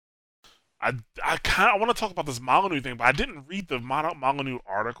I want to talk about this Molyneux thing, but I didn't read the Molyneux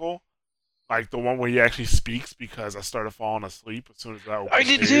article, like the one where he actually speaks, because I started falling asleep as soon as that I opened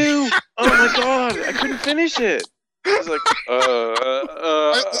did page. too. Oh my god, I couldn't finish it. I was like,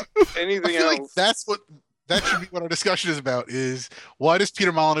 I anything feel like else? that should be what our discussion is about. Is why does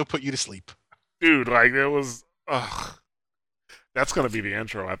Peter Molyneux put you to sleep? Dude, like it was. Ugh. That's gonna be the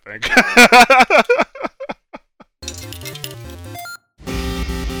intro, I think.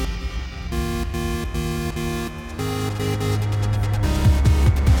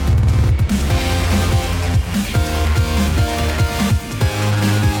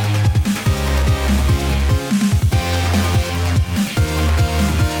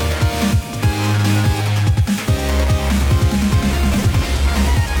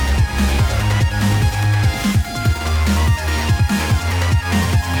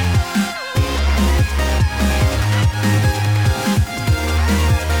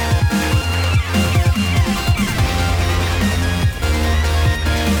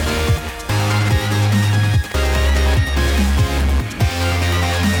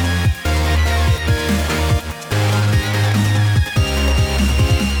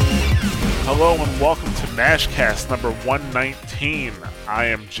 Hello and welcome to Mashcast number 119. I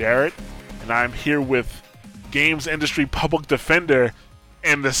am Jarrett, and I'm here with games industry public defender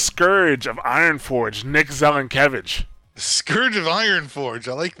and the scourge of Ironforge, Nick Zelenkevich. Scourge of Ironforge.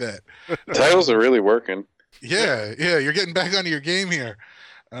 I like that. Titles are really working. Yeah, you're getting back onto your game here.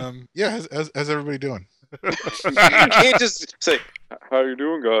 How's everybody doing? You can't just say, "How you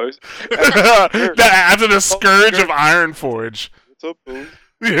doing, guys?" After the scourge of Ironforge. What's up, boom?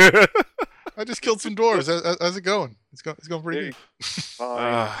 Yeah. I just killed some dwarves. How's it going? It's going pretty good.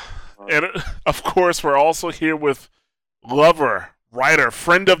 Fine. And of course, we're also here with lover, writer,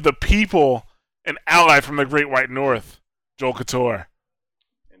 friend of the people, and ally from the Great White North, Joel Couture.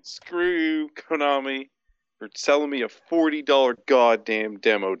 And screw you, Konami, for selling me a $40 goddamn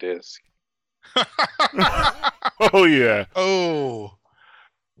demo disc. Oh yeah. Oh,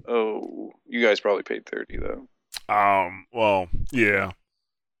 You guys probably paid $30 though. Well, yeah.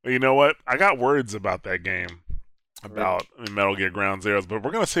 But you know what? I got words about that game, about Metal Gear Ground Zeroes, but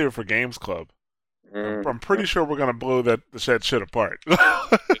we're gonna save it for Games Club. I'm pretty sure we're gonna blow that shit apart.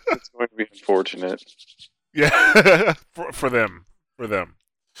 It's going to be unfortunate. Yeah, for them.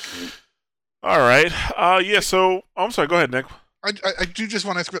 All right. Yeah. So I'm sorry. Go ahead, Nick. I do just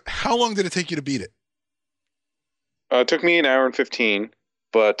want to ask, how long did it take you to beat it? It took me an hour and 15,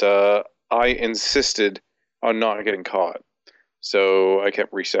 but I insisted on not getting caught. So I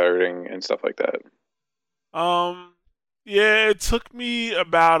kept restarting and stuff like that. Yeah, it took me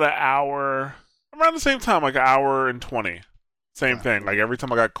about an hour, around the same time, like an hour and 20. Same thing. Like every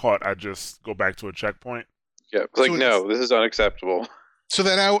time I got caught, I just go back to a checkpoint. Yeah, like, no, this is unacceptable. So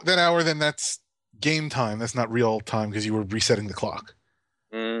that hour, then that's game time. That's not real time because you were resetting the clock.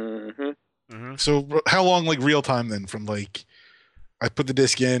 Mm-hmm. So how long, like real time, then? From like, I put the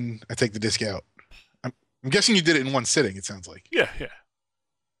disc in, I take the disc out. I'm guessing you did it in one sitting. It sounds like. Yeah.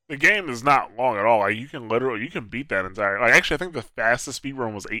 The game is not long at all. Like you can beat that entire. Like actually, I think the fastest speed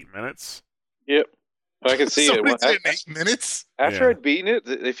run was 8 minutes. Yep, I can see So it. it's in 8 minutes. After I'd beaten it,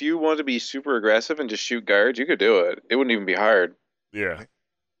 if you wanted to be super aggressive and just shoot guards, you could do it. It wouldn't even be hard. Yeah.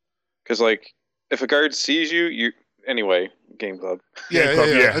 Because like, if a guard sees you anyway. Game Club. Yeah.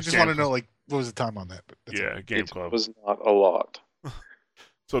 Yeah, I just want to know, like, what was the time on that? But Game Club. It was not a lot.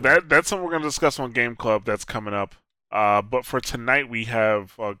 So that's something we're going to discuss on Game Club. That's coming up. But for tonight, we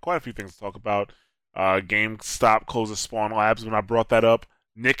have quite a few things to talk about. GameStop closes Spawn Labs. When I brought that up,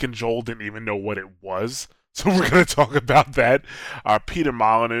 Nick and Joel didn't even know what it was. So we're going to talk about that. Peter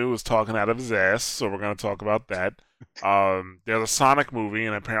Molyneux was talking out of his ass, so we're going to talk about that. There's a Sonic movie,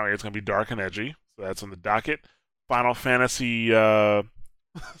 and apparently it's going to be dark and edgy. So that's on the docket. Final Fantasy 7,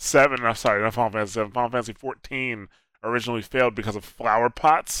 I'm sorry, not Final Fantasy 7, Final Fantasy 14 originally failed because of flower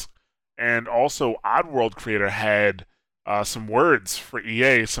pots. And also, Oddworld creator had some words for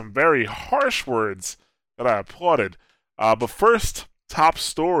EA, some very harsh words that I applauded. But first, top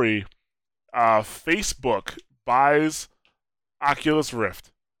story, Facebook buys Oculus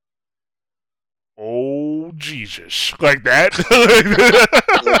Rift. Oh, Jesus. Like that?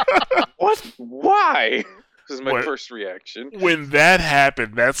 What? Why? This is my first reaction. When that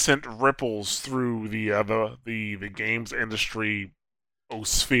happened, that sent ripples through the games industry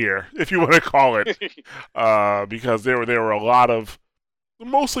sphere, if you want to call it, because there were a lot of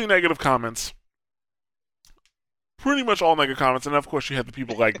mostly negative comments, pretty much all negative comments, and of course you had the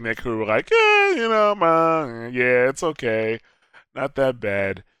people like Nick who were like, yeah, it's okay, not that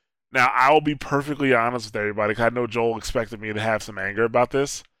bad. Now I will be perfectly honest with everybody, because I know Joel expected me to have some anger about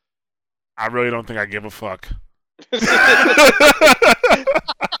this. I really don't think I give a fuck.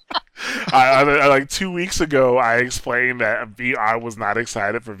 Like 2 weeks ago, I explained that I was not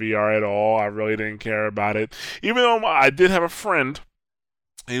excited for VR at all. I really didn't care about it. Even though I did have a friend,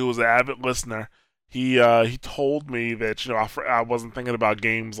 he was an avid listener. He told me that I wasn't thinking about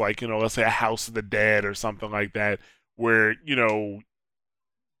games like let's say a House of the Dead or something like that, where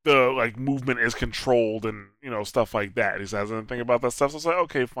the like movement is controlled and stuff like that. He says I didn't think about that stuff. So I was like,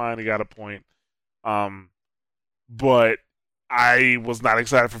 okay, fine, he got a point. But I was not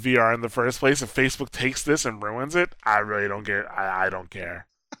excited for VR in the first place. If Facebook takes this and ruins it, I really don't get. I don't care.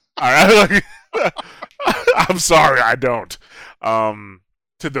 All right, like, I'm sorry, I don't.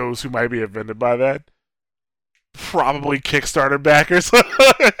 To those who might be offended by that, probably Kickstarter backers.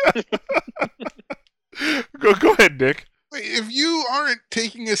 Go ahead, Nick. If you aren't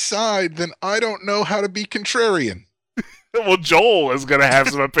taking a side, then I don't know how to be contrarian. Well, Joel is gonna have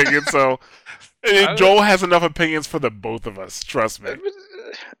some opinions, so Joel has enough opinions for the both of us. Trust me.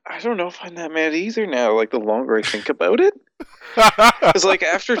 I don't know if I'm that mad either now. Like the longer I think about it, because like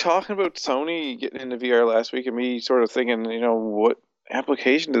after talking about Sony getting into VR last week and me sort of thinking, what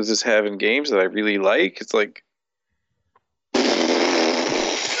application does this have in games that I really like? It's like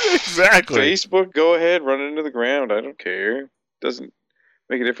exactly. Facebook, go ahead, run it into the ground. I don't care. Doesn't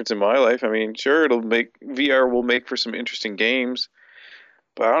make a difference in my life. I mean, sure, VR will make for some interesting games,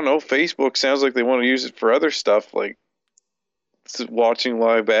 but I don't know. Facebook sounds like they want to use it for other stuff, like watching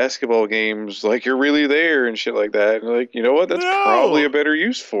live basketball games, like you're really there and shit like that. And like, you know what? That's probably a better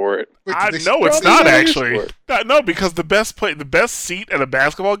use for it. No, it's not actually. No, because the best seat at a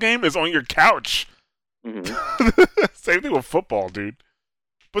basketball game is on your couch. Mm-hmm. Same thing with football, dude.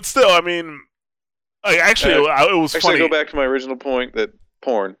 But still, I mean, actually, it was funny. I go back to my original point that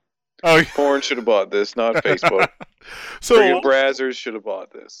porn. Oh, porn should have bought this, not Facebook. So friggin' Brazzers should have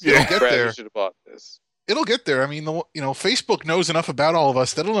bought this. Yeah, Brazzers should have bought this. It'll get there. I mean, Facebook knows enough about all of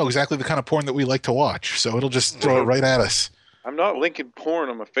us that it'll know exactly the kind of porn that we like to watch. So it'll just throw it right at us. I'm not linking porn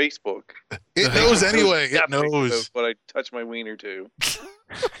on my Facebook. It knows anyway. It knows. But I touch my wiener too.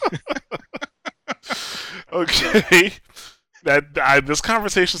 Okay. This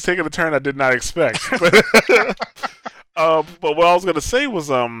conversation's taking a turn I did not expect. But what I was gonna say was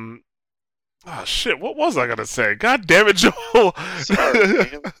oh shit, what was I gonna say? God damn it, Joel. Sorry,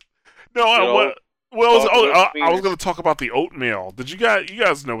 man. No, I was going to talk about the oatmeal. Did you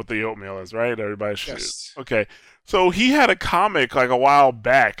guys know what the oatmeal is, right? Everybody should. Yes. Okay. So he had a comic like a while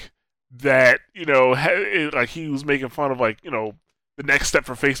back that, like he was making fun of like, the next step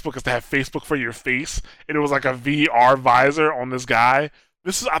for Facebook is to have Facebook for your face, and it was like a VR visor on this guy.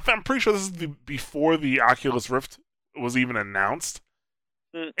 I'm pretty sure this is before the Oculus Rift was even announced.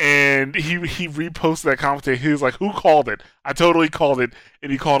 And he reposted that commentary. He was like, "Who called it? I totally called it." And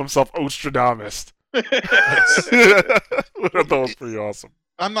he called himself Ostradamus. I thought was pretty awesome.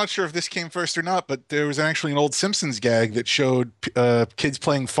 I'm not sure if this came first or not, but there was actually an old Simpsons gag that showed kids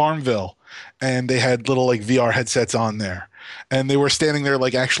playing Farmville, and they had little like VR headsets on there, and they were standing there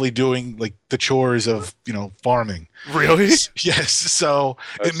like actually doing like the chores of farming. Really? Yes. So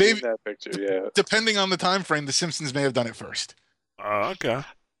I've seen that picture. Yeah. Depending on the time frame, the Simpsons may have done it first. Okay.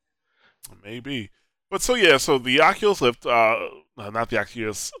 Maybe. But so the Oculus Rift, not the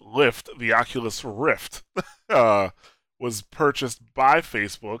Oculus Rift, the Oculus Rift, was purchased by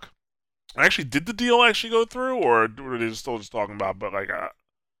Facebook. Actually, did the deal actually go through, or were they still just talking about? But like,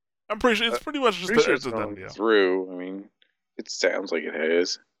 I'm pretty sure it's pretty much just a done deal. Through. I mean, it sounds like it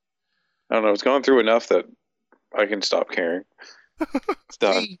has. I don't know. It's gone through enough that I can stop caring. It's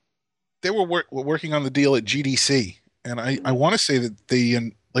done. They were working on the deal at GDC. And I want to say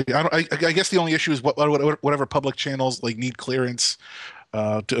that I guess the only issue is whatever public channels like need clearance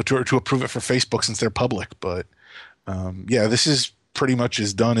to approve it for Facebook since they're public. But this is pretty much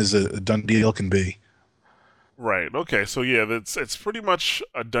as done as a done deal can be. Right. Okay. So it's pretty much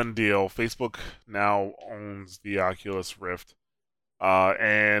a done deal. Facebook now owns the Oculus Rift,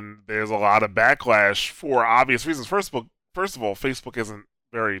 and there's a lot of backlash for obvious reasons. First of all, Facebook isn't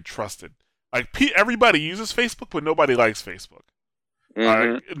very trusted. Like everybody uses Facebook, but nobody likes Facebook.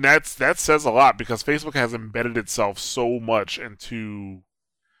 Mm-hmm. And that says a lot because Facebook has embedded itself so much into,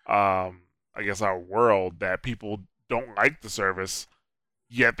 I guess, our world that people don't like the service,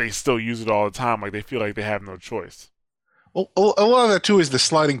 yet they still use it all the time. Like they feel like they have no choice. Well, a lot of that too is the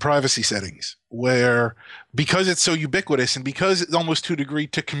sliding privacy settings, where because it's so ubiquitous and because it's almost to a degree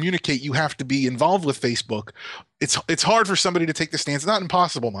to communicate, you have to be involved with Facebook. It's hard for somebody to take the stance. It's not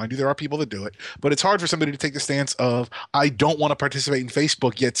impossible, mind you. There are people that do it, but it's hard for somebody to take the stance of I don't want to participate in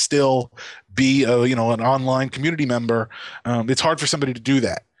Facebook yet still be an online community member. It's hard for somebody to do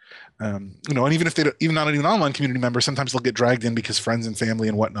that. And even if they don't, even not an online community member, sometimes they'll get dragged in because friends and family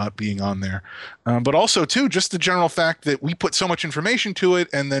and whatnot being on there. But also too, just the general fact that we put so much information to it,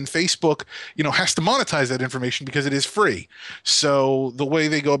 and then Facebook, has to monetize that information because it is free. So the way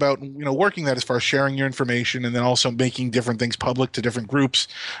they go about, working that as far as sharing your information and then also making different things public to different groups,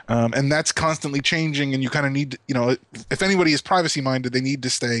 and that's constantly changing. And you kind of need, if anybody is privacy minded, they need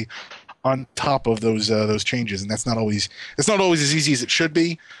to stay on top of those changes, and it's not always as easy as it should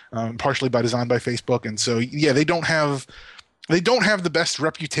be, partially by design by Facebook. And so they don't have the best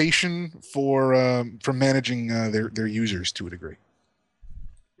reputation for managing their users to a degree.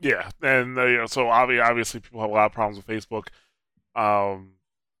 Yeah, and so obviously people have a lot of problems with Facebook,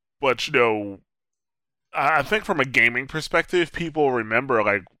 but I think from a gaming perspective, people remember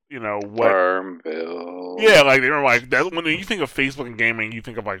what Farmville. Yeah, they remember that when you think of Facebook and gaming, you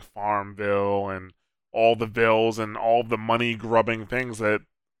think of Farmville and all the bills and all the money grubbing things that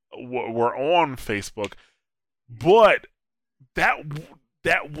were on Facebook, but that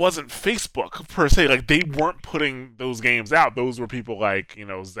wasn't Facebook per se. They weren't putting those games out. Those were people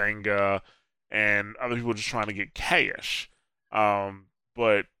Zynga and other people just trying to get cash.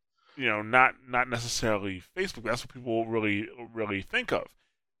 But not necessarily Facebook. That's what people really think of.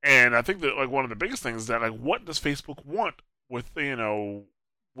 And I think that one of the biggest things is that what does Facebook want with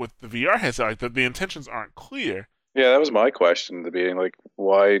with the VR headset? The intentions aren't clear. Yeah, that was my question at the beginning.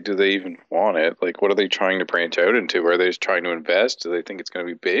 Why do they even want it? What are they trying to branch out into? Are they just trying to invest? Do they think it's going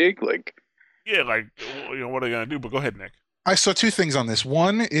to be big? Yeah, what are they going to do? But go ahead, Nick. I saw two things on this.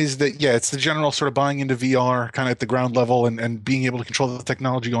 One is that, it's the general sort of buying into VR kind of at the ground level and being able to control the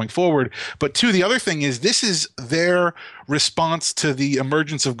technology going forward. But two, the other thing is this is their response to the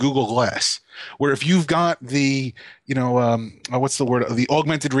emergence of Google Glass, where if you've got the, what's the word, the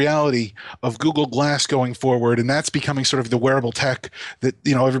augmented reality of Google Glass going forward, and that's becoming sort of the wearable tech that,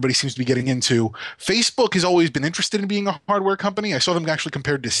 everybody seems to be getting into. Facebook has always been interested in being a hardware company. I saw them actually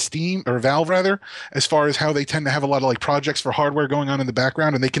compared to Steam, or Valve rather, as far as how they tend to have a lot of projects for hardware going on in the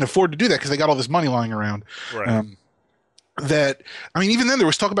background, and they can afford to do that because they got all this money lying around. Right. Even then there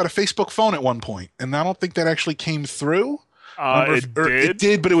was talk about a Facebook phone at one point, and I don't think that actually came through. It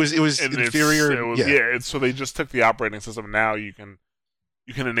did, but it was inferior. So they just took the operating system. Now you can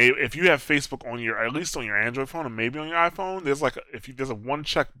enable, if you have Facebook at least on your Android phone and maybe on your iPhone. There's there's a one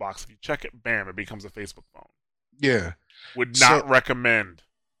checkbox. If you check it, bam, it becomes a Facebook phone. Yeah, would not recommend.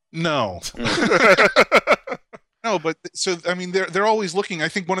 No. No, but they're always looking. I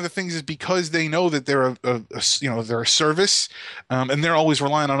think one of the things is because they know that they're they're a service, and they're always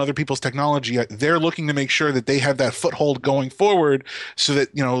relying on other people's technology. They're looking to make sure that they have that foothold going forward, so that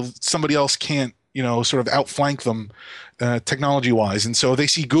somebody else can't sort of outflank them technology wise. And so they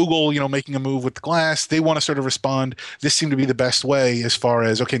see Google making a move with the Glass. They want to sort of respond. This seemed to be the best way as far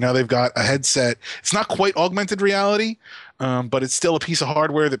as, okay, now they've got a headset. It's not quite augmented reality, but it's still a piece of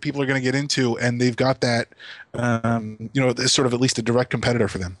hardware that people are going to get into, and they've got that as sort of at least a direct competitor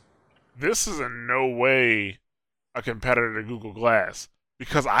for them. This is in no way a competitor to Google Glass,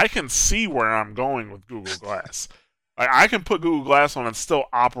 because I can see where I'm going with Google Glass. I can put Google Glass on and still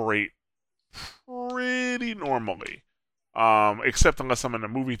operate pretty normally, except unless I'm in a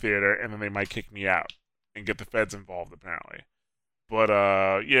movie theater, and then they might kick me out and get the feds involved, apparently. But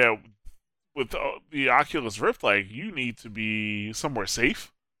with the Oculus Rift, you need to be somewhere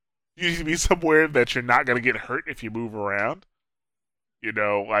safe. You need to be somewhere that you're not going to get hurt if you move around.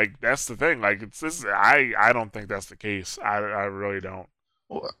 That's the thing. I don't think that's the case. I really don't.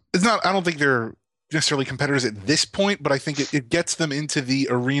 Well, it's not. I don't think they're necessarily competitors at this point, but I think it gets them into the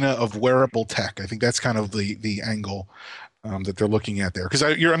arena of wearable tech. I think that's kind of the angle that they're looking at there.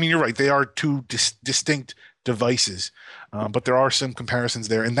 Because you're right. They are two distinct devices, but there are some comparisons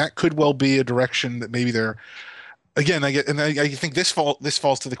there, and that could well be a direction that maybe they're. Again, I think this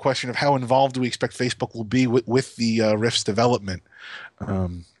falls to the question of how involved do we expect Facebook will be with the Rift's development.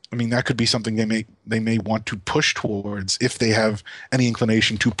 That could be something they may want to push towards if they have any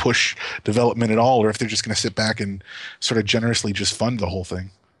inclination to push development at all, or if they're just going to sit back and sort of generously just fund the whole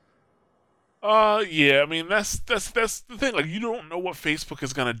thing. Yeah. That's the thing. You don't know what Facebook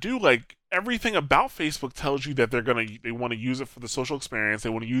is going to do. Everything about Facebook tells you that they want to use it for the social experience. They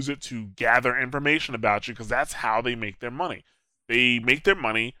want to use it to gather information about you, because that's how they make their money. They make their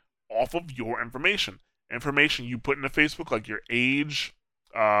money off of your information you put into Facebook, like your age.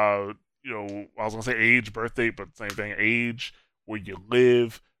 I was gonna say age, birth date, but same thing. Age, where you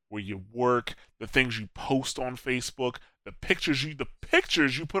live, where you work, the things you post on Facebook, the pictures you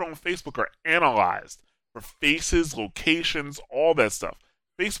put on Facebook are analyzed for faces, locations, all that stuff.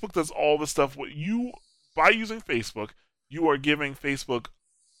 Facebook does all the stuff. By using Facebook, you are giving Facebook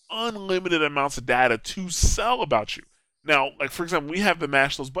unlimited amounts of data to sell about you. Now, like for example, we have the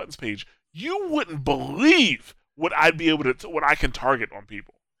Mash Those Buttons page. You wouldn't believe what I'd be able to, what I can target on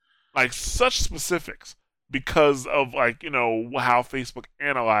people, like such specifics because of like how Facebook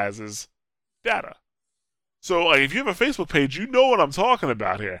analyzes data. So like if you have a Facebook page, you know what I'm talking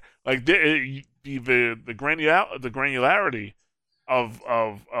about here. Like the granularity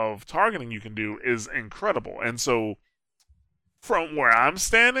of targeting you can do is incredible. And so from where I'm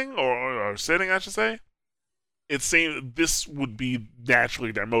standing or sitting, I should say, it seems this would be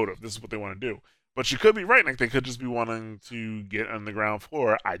naturally their motive. This is what they want to do. But you could be right, Nick. They could just be wanting to get on the ground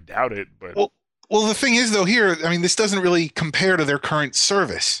floor. I doubt it, but well, the thing is, though, here, I mean, this doesn't really compare to their current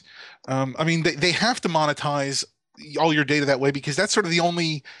service. I mean, they have to monetize all your data that way because that's sort of the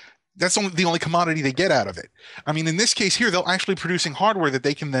only commodity they get out of it. I mean, in this case here, they're actually producing hardware that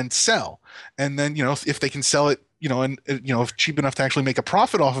they can then sell, and then if they can sell it, and if cheap enough to actually make a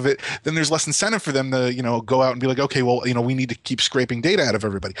profit off of it, then there's less incentive for them to go out and be like, okay, well, we need to keep scraping data out of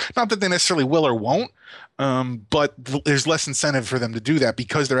everybody. Not that they necessarily will or won't, but there's less incentive for them to do that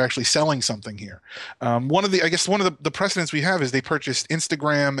because they're actually selling something here. One of the precedents we have is they purchased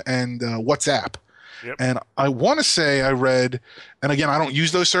Instagram and WhatsApp. Yep. And I want to say I read, and again, I don't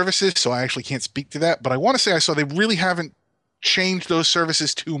use those services, so I actually can't speak to that, but I want to say I saw they really haven't changed those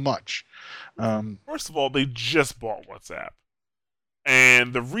services too much. First of all, they just bought WhatsApp.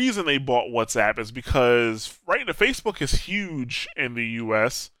 And the reason they bought WhatsApp is because Facebook is huge in the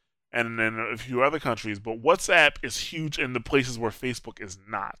US and in a few other countries, but WhatsApp is huge in the places where Facebook is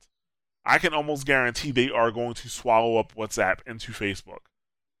not. I can almost guarantee they are going to swallow up WhatsApp into Facebook.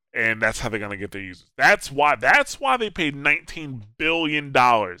 And that's how they're going to get their users. That's why they paid $19 billion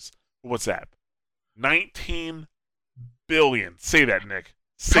for WhatsApp. $19 billion. Say that, Nick.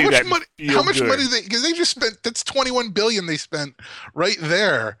 Say how much money because they just spent, that's $21 billion they spent right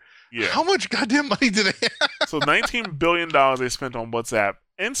there. Yeah. How much goddamn money do they have? So $19 billion they spent on WhatsApp.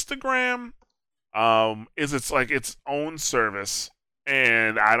 Instagram is its own service,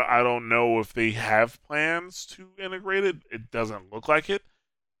 and I don't know if they have plans to integrate it. It doesn't look like it.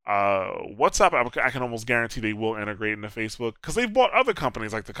 WhatsApp, I can almost guarantee they will integrate into Facebook because they've bought other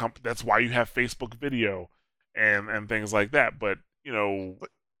companies like that's why you have Facebook Video and things like that. But Instagram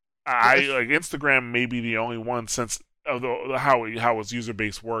may be the only one since of how its user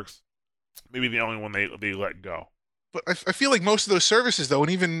base works. Maybe the only one they let go. But I feel like most of those services, though,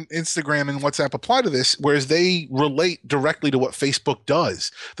 and even Instagram and WhatsApp apply to this, whereas they relate directly to what Facebook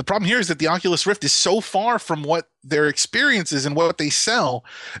does. The problem here is that the Oculus Rift is so far from what their experience is and what they sell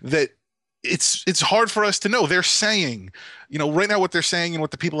that it's hard for us to know. They're saying, right now what they're saying and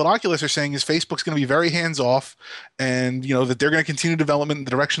what the people at Oculus are saying is Facebook's going to be very hands-off and, that they're going to continue development in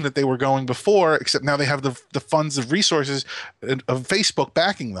the direction that they were going before, except now they have the funds of resources of Facebook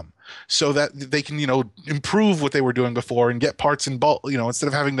backing them so that they can, improve what they were doing before and get parts in bulk, instead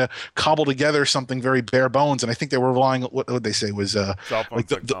of having to cobble together something very bare bones. And I think they were relying on what would they say was cell phone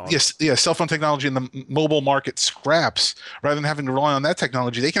technology. Cell phone technology and the mobile market scraps rather than having to rely on that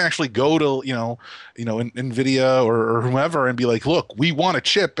technology. They can actually go to, NVIDIA or whomever and be like, look, we want a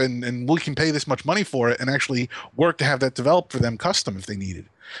chip and we can pay this much money for it and actually work to have that developed for them custom if they needed.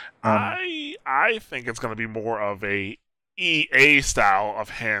 I think it's going to be more of a EA style of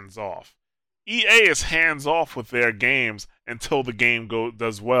hands off. EA is hands off with their games until the game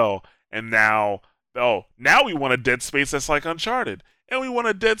does well, and now we want a Dead Space that's like Uncharted, and we want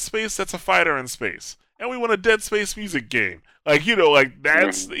a Dead Space that's a fighter in space, and we want a Dead Space music game.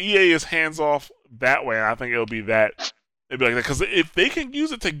 That's EA is hands off that way. And I think it'll be that. It'd be like that because if they can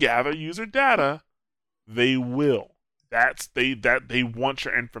use it to gather user data, they will. They want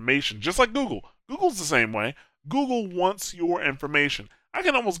your information, just like Google. Google's the same way. Google wants your information. I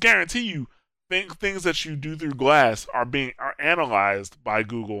can almost guarantee you things that you do through Glass are analyzed by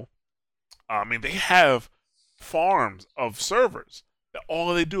Google. I mean, they have farms of servers that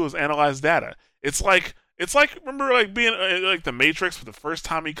all they do is analyze data. It's like remember being like the Matrix for the first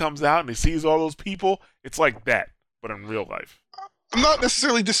time he comes out and he sees all those people. It's like that, but in real life. I'm not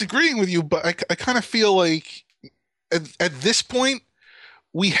necessarily disagreeing with you, but I kind of feel like at this point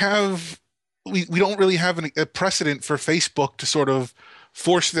we don't really have a precedent for Facebook to sort of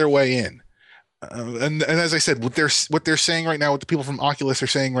force their way in. And as I said, what they're saying right now, what the people from Oculus are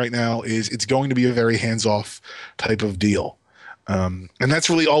saying right now is it's going to be a very hands-off type of deal. And that's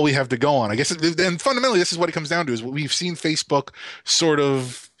really all we have to go on. I guess, and fundamentally, this is what it comes down to: is we've seen Facebook sort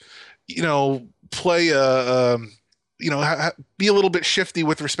of, play be a little bit shifty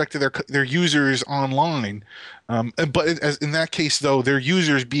with respect to their users online. But as in that case, though, their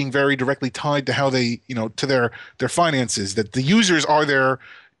users being very directly tied to how they, to their finances. That the users are their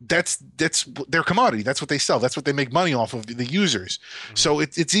that's their commodity. That's what they sell. That's what they make money off of, the users. Mhm. So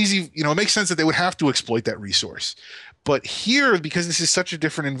it's easy, it makes sense that they would have to exploit that resource. But here, because this is such a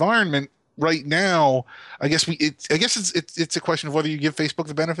different environment right now, I guess it's a question of whether you give Facebook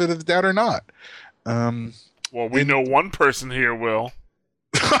the benefit of the doubt or not. Um, Well, we and know one person here will.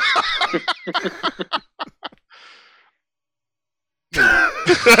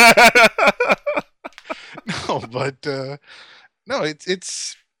 no, but no,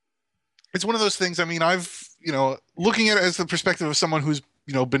 it's one of those things. I mean, I've, looking at it as the perspective of someone who's,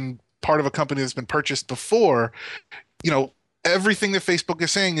 been part of a company that's been purchased before, you know, everything that Facebook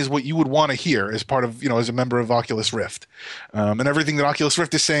is saying is what you would want to hear as part of, as a member of Oculus Rift. And everything that Oculus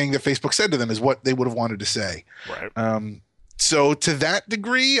Rift is saying that Facebook said to them is what they would have wanted to say. Right. So to that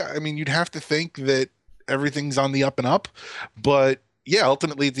degree, I mean, you'd have to think that everything's on the up and up, but yeah,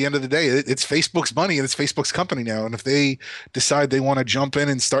 ultimately at the end of the day, it's Facebook's money and it's Facebook's company now. And if they decide they want to jump in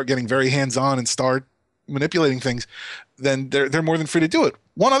and start getting very hands-on and start manipulating things, then they're more than free to do it.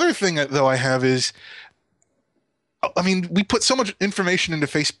 One other thing though I have is, I mean, we put so much information into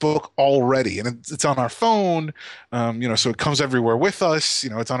Facebook already, and it's on our phone, so it comes everywhere with us.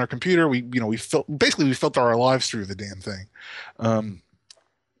 It's on our computer. We filter our lives through the damn thing.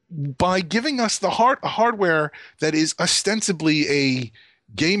 By giving us the hardware that is ostensibly a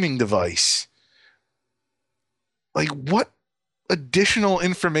gaming device, like what additional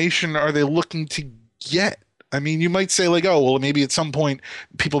information are they looking to get? I mean, you might say like, oh, well, maybe at some point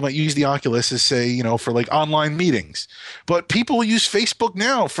people might use the Oculus as say, for like online meetings, but people use Facebook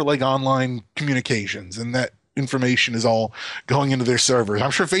now for like online communications, and that information is all going into their servers.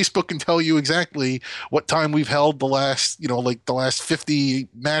 I'm sure Facebook can tell you exactly what time we've held the last 50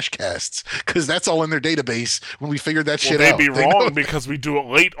 Mashcasts, because that's all in their database when we figured that shit out. They'd be wrong because we do it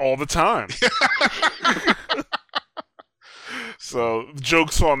late all the time. So,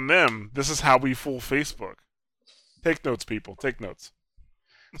 joke's on them. This is how we fool Facebook. Take notes, people. Take notes.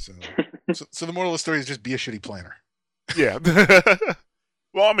 So the moral of the story is just be a shitty planner. Yeah.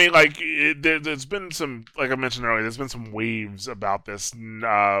 Well, I mean, like, there's been some, like I mentioned earlier, there's been some waves about this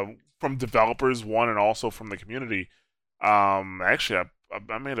from developers, one, and also from the community. Actually,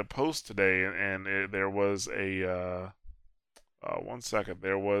 I made a post today, and there was a, one second,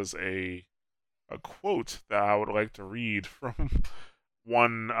 there was a quote that I would like to read from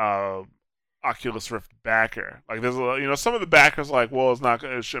one Oculus Rift backer. Like, there's some of the backers are like, well,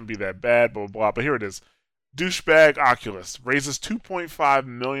 it shouldn't be that bad, blah, blah, blah. But here it is. Douchebag Oculus raises $2.5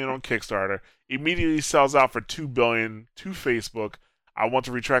 million on Kickstarter, immediately sells out for $2 billion to Facebook. I want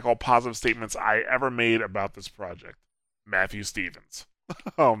to retract all positive statements I ever made about this project. Matthew Stevens.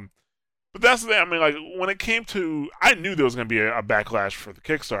 But that's the thing. I mean, like, when it came to, I knew there was going to be a backlash for the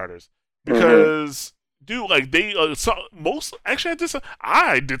Kickstarters because, dude, like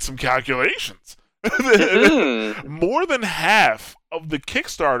I did some calculations. More than half of the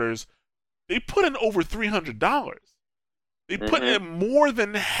Kickstarters, they put in over $300. They put in more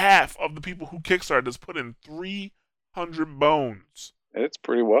than half of the people who Kickstarted put in 300 bones. It's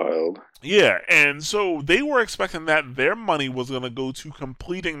pretty wild. Yeah, and so they were expecting that their money was going to go to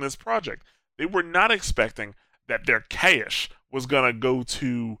completing this project. They were not expecting that their cash was going to go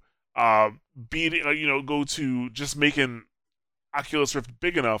to go to just making Oculus Rift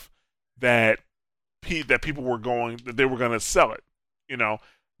big enough that people were going to sell it.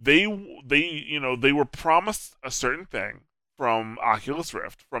 They were promised a certain thing from Oculus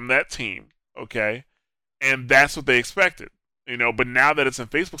Rift, from that team, okay? And that's what they expected, but now that it's in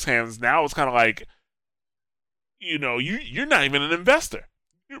Facebook's hands, now it's kind of like, you're not even an investor.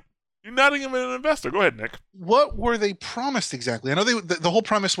 You're not even an investor. Go ahead, Nick. What were they promised exactly? I know the whole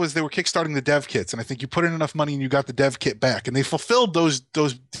premise was they were kickstarting the dev kits, and I think you put in enough money and you got the dev kit back, and they fulfilled those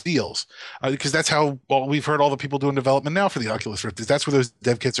deals because that's how we've heard all the people doing development now for the Oculus Rift. That's where those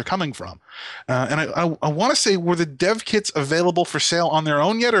dev kits are coming from. And I want to say, were the dev kits available for sale on their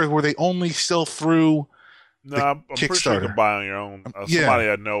own yet, or were they only still through? No, I'm pretty sure you can buy on your own. Somebody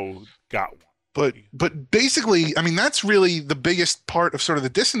I know got one. But basically, I mean, that's really the biggest part of sort of the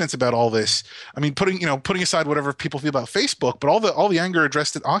dissonance about all this. I mean, putting aside whatever people feel about Facebook, but all the anger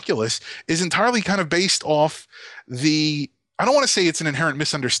addressed at Oculus is entirely kind of based off I don't want to say it's an inherent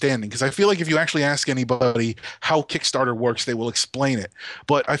misunderstanding, because I feel like if you actually ask anybody how Kickstarter works, they will explain it.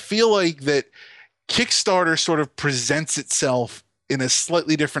 But I feel like that Kickstarter sort of presents itself in a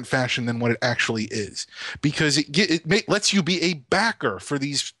slightly different fashion than what it actually is, because it lets you be a backer for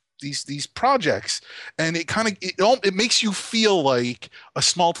these these projects, and it makes you feel like a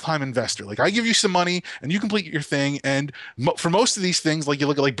small time investor. Like, I give you some money and you complete your thing, and for most of these things, like you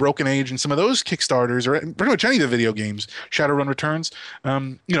look at like Broken Age and some of those Kickstarters, or pretty much any of the video games, Shadowrun Returns,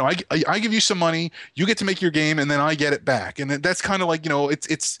 I give you some money, you get to make your game, and then I get it back, and that's kind of like,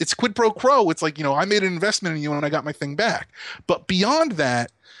 it's quid pro quo. It's like, I made an investment in you and I got my thing back. But beyond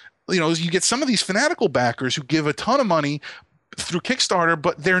that, you get some of these fanatical backers who give a ton of money through Kickstarter,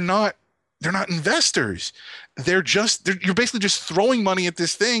 but they're not investors. You're basically just throwing money at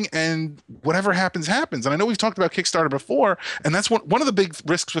this thing, and whatever happens. And I know we've talked about Kickstarter before, and that's one of the big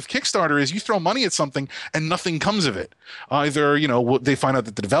risks with Kickstarter is you throw money at something and nothing comes of it. Either, they find out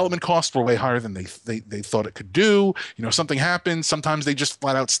that the development costs were way higher than they thought it could do. Something happens. Sometimes they just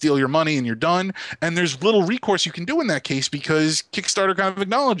flat out steal your money and you're done. And there's little recourse you can do in that case because Kickstarter kind of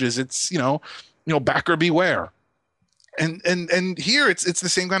acknowledges it's, backer beware. And here it's the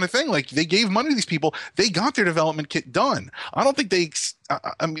same kind of thing. Like, they gave money to these people, they got their development kit done. I don't think I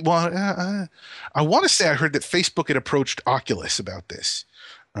want to say I heard that Facebook had approached Oculus about this,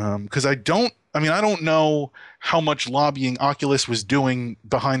 because I don't know how much lobbying Oculus was doing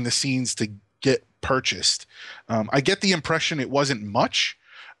behind the scenes to get purchased. I get the impression it wasn't much,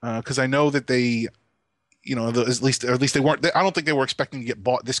 because I know that they, at least they weren't. I don't think they were expecting to get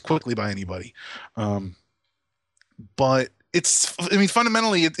bought this quickly by anybody. But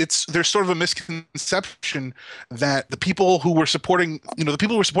fundamentally, there's sort of a misconception that the people who were supporting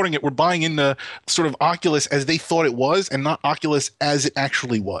it were buying into sort of Oculus as they thought it was, and not Oculus as it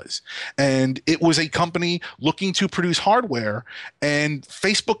actually was. And it was a company looking to produce hardware, and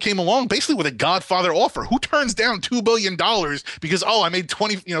Facebook came along basically with a Godfather offer. Who turns down $2 billion because, I made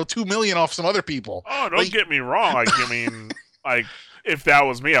 $2 million off some other people? Oh, don't get me wrong. If that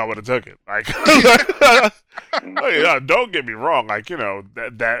was me, I would have took it. Don't get me wrong.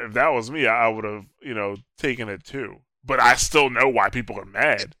 That if that was me, I would have, taken it too. But I still know why people are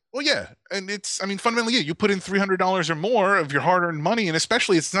mad. Well, yeah, and fundamentally, you put in $300 or more of your hard-earned money, and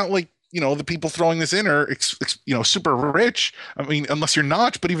especially, it's not like the people throwing this in are super rich. Unless you're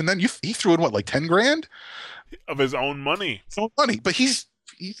not, but even then, he threw in what, like 10 grand of his own money. But he's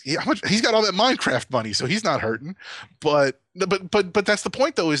got all that Minecraft money, so he's not hurting. But that's the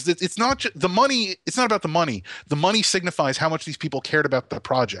point, though, is that it's not the money. It's not about the money. The money signifies how much these people cared about the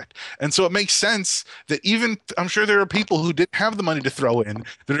project, and so it makes sense that even I'm sure there are people who didn't have the money to throw in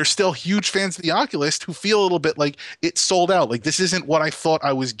that are still huge fans of the Oculus who feel a little bit like it sold out. Like, this isn't what I thought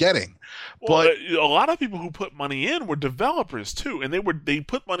I was getting. Well, but a lot of people who put money in were developers too, and they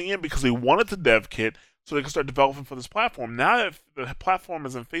put money in because they wanted the dev kit so they can start developing for this platform. Now that the platform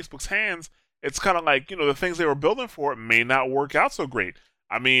is in Facebook's hands, it's kind of like, the things they were building for it may not work out so great.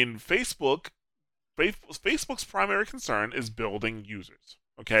 Facebook's primary concern is building users,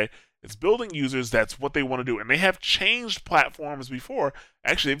 okay? It's building users. That's what they want to do. And they have changed platforms before.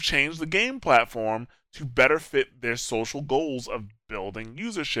 Actually, they've changed the game platform to better fit their social goals of building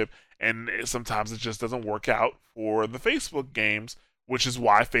usership. And sometimes it just doesn't work out for the Facebook games, which is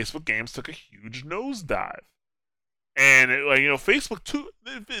why Facebook games took a huge nosedive. And Facebook too,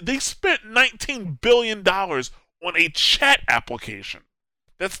 they spent $19 billion on a chat application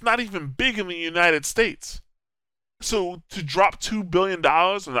that's not even big in the United States. So to drop $2 billion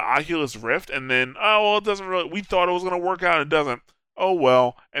on the Oculus Rift, and then it doesn't really. We thought it was going to work out, and it doesn't. Oh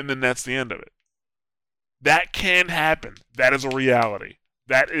well, and then that's the end of it. That can happen. That is a reality.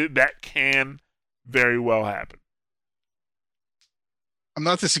 That can very well happen. I'm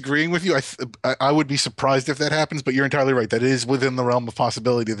not disagreeing with you. I would be surprised if that happens, but you're entirely right. That is within the realm of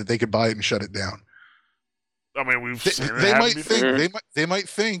possibility that they could buy it and shut it down. We've seen it they might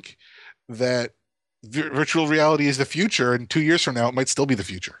think that virtual reality is the future, and 2 years from now it might still be the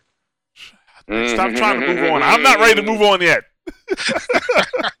future. Stop trying to move on. I'm not ready to move on yet.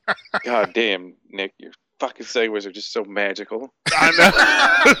 God damn, Nick, your fucking segues are just so magical. I know.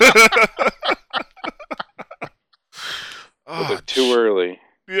 They're too early.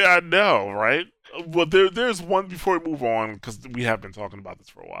 Yeah, I know, right? Well, there's one before we move on, because we have been talking about this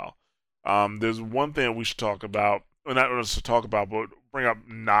for a while. There's one thing we should talk about, or not just to talk about, but bring up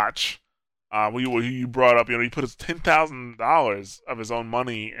Notch. You brought up, he put his $10,000 of his own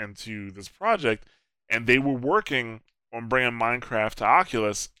money into this project, and they were working on bringing Minecraft to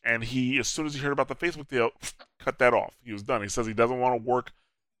Oculus, and as soon as he heard about the Facebook deal, cut that off. He was done. He says he doesn't want to work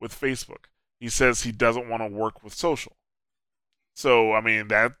with Facebook. He says he doesn't want to work with social. So,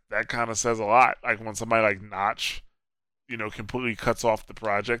 that kind of says a lot. Like, when somebody like Notch, completely cuts off the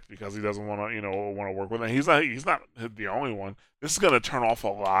project because he doesn't want to work with it. He's not the only one. This is going to turn off a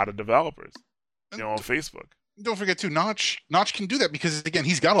lot of developers, on Facebook. don't forget too, Notch can do that because again,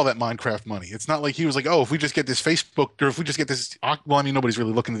 he's got all that Minecraft money. It's not like he was like, oh, if we just get this Facebook or if we just get this, well, I mean, nobody's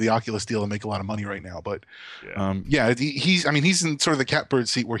really looking to the Oculus deal and make a lot of money right now. But yeah, he's in sort of the catbird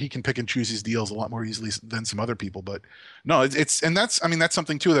seat where he can pick and choose his deals a lot more easily than some other people. But no, and that's, I mean, that's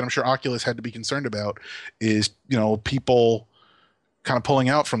something too that I'm sure Oculus had to be concerned about is, people kind of pulling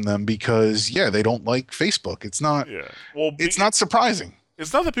out from them because yeah, they don't like Facebook. It's not, it's not surprising.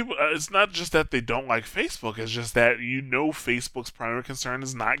 It's not that people. It's not just that they don't like Facebook. It's just that Facebook's primary concern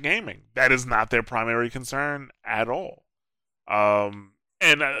is not gaming. That is not their primary concern at all. And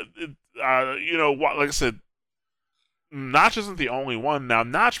like I said, Notch isn't the only one. Now,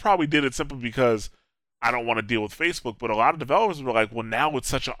 Notch probably did it simply because I don't want to deal with Facebook. But a lot of developers were like, well, now it's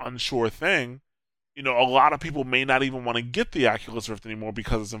such an unsure thing. A lot of people may not even want to get the Oculus Rift anymore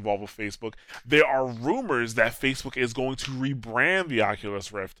because it's involved with Facebook. There are rumors that Facebook is going to rebrand the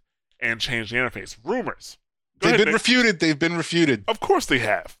Oculus Rift and change the interface. Rumors. They've been refuted. They've been refuted. Of course they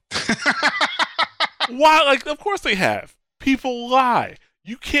have. Why? Of course they have. People lie.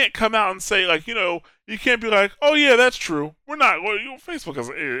 You can't come out and say, you can't be like, oh yeah, that's true. We're not. Facebook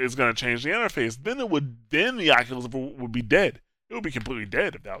is going to change the interface. Then the Oculus would be dead. It would be completely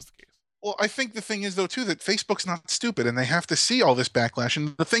dead if that was the case. Well, I think the thing is, though, too, that Facebook's not stupid and they have to see all this backlash.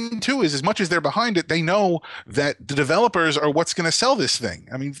 And the thing, too, is as much as they're behind it, they know that the developers are what's going to sell this thing.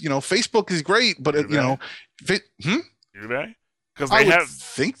 I mean, Facebook is great, but, Do they? Because I would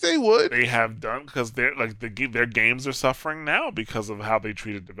think they would. They have done, because their games are suffering now because of how they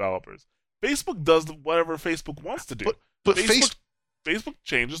treated developers. Facebook does whatever Facebook wants to do. But Facebook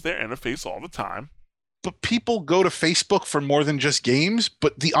changes their interface all the time. But people go to Facebook for more than just games.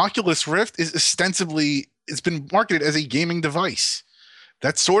 But the Oculus Rift is ostensibly, it's been marketed as a gaming device.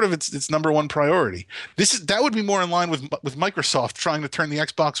 That's sort of its number one priority. That would be more in line with Microsoft trying to turn the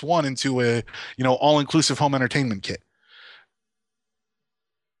Xbox One into a all-inclusive home entertainment kit.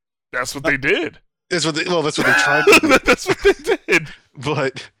 That's what they did. That's what they tried to do. That's what they did.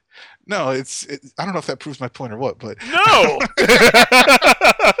 But no, I don't know if that proves my point or what. But no.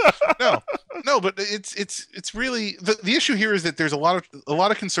 No, but it's really the issue here is that there's a lot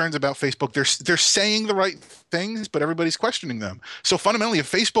of concerns about Facebook. They're saying the right things, but everybody's questioning them. So fundamentally,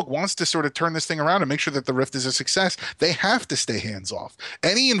 if Facebook wants to sort of turn this thing around and make sure that the Rift is a success, they have to stay hands off.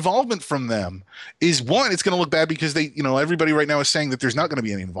 Any involvement from them is one, it's going to look bad because they, everybody right now is saying that there's not going to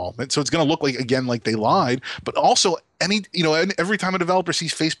be any involvement. So it's going to look like they lied, but also every time a developer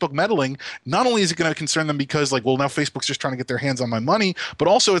sees Facebook meddling, not only is it going to concern them because now Facebook's just trying to get their hands on my money, but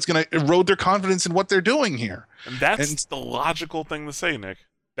also it's going to erode their confidence in what they're doing here. And that's the logical thing to say, Nick.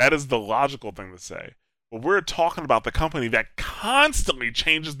 That is the logical thing to say. But we're talking about the company that constantly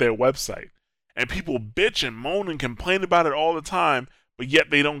changes their website. And people bitch and moan and complain about it all the time, but yet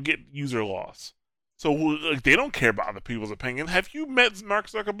they don't get user loss. So they don't care about other people's opinion. Have you met Mark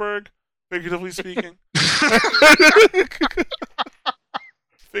Zuckerberg, figuratively speaking?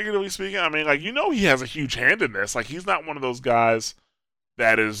 Figuratively speaking, I mean, he has a huge hand in this. He's not one of those guys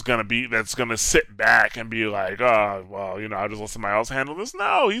that's gonna sit back and be like, oh, well, I'll just let somebody else handle this.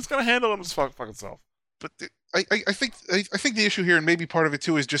 No, he's gonna handle him his fucking self. But I think the issue here, and maybe part of it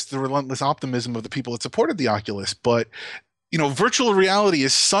too, is just the relentless optimism of the people that supported the Oculus. But virtual reality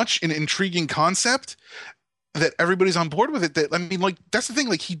is such an intriguing concept that everybody's on board with it. That's the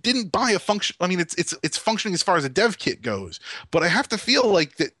thing. He didn't buy a function. I mean, it's functioning as far as a dev kit goes. But I have to feel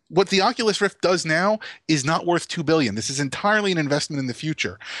like that what the Oculus Rift does now is not worth $2 billion. This is entirely an investment in the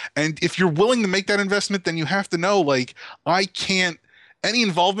future. And if you're willing to make that investment, then you have to know, any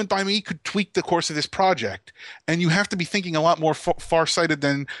involvement by me could tweak the course of this project. And you have to be thinking a lot more far-sighted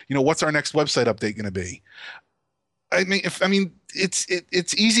than, what's our next website update going to be?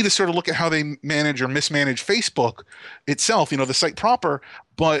 It's easy to sort of look at how they manage or mismanage Facebook itself, the site proper,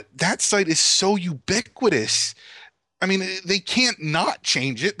 but that site is so ubiquitous. I mean, they can't not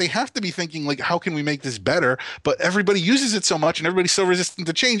change it. They have to be thinking how can we make this better? But everybody uses it so much and everybody's so resistant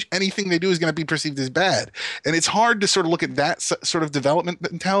to change. Anything they do is going to be perceived as bad. And it's hard to sort of look at that sort of development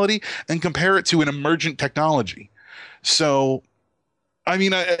mentality and compare it to an emergent technology. So, I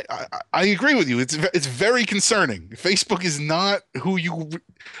mean, I agree with you. It's very concerning. Facebook is not who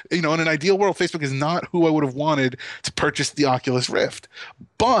in an ideal world, Facebook is not who I would have wanted to purchase the Oculus Rift.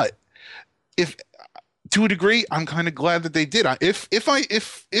 But to a degree, I'm kind of glad that they did. If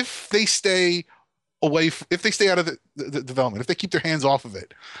they stay away, if they stay out of the development, if they keep their hands off of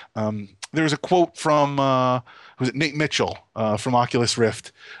it, there was a quote from was it Nate Mitchell from Oculus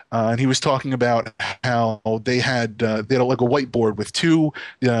Rift, and he was talking about how they had a whiteboard with two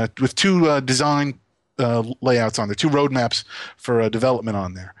design layouts on there, two roadmaps for development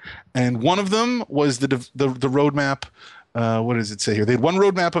on there, and one of them was the roadmap. What does it say here? They had one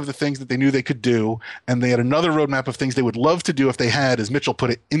roadmap of the things that they knew they could do, and they had another roadmap of things they would love to do if they had, as Mitchell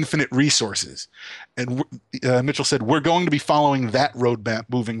put it, infinite resources. And Mitchell said, we're going to be following that roadmap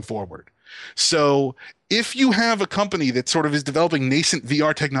moving forward. So if you have a company that sort of is developing nascent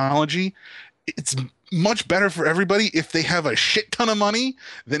VR technology, it's much better for everybody if they have a shit ton of money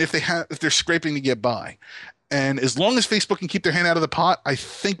than if they're scraping to get by. And as long as Facebook can keep their hand out of the pot, I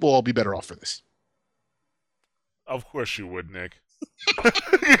think we'll all be better off for this. Of course you would, Nick.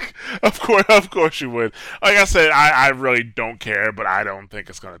 Of course you would. Like I said, I really don't care, but I don't think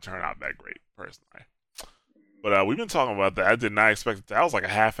it's going to turn out that great, personally. But we've been talking about that. I did not expect it. That was like a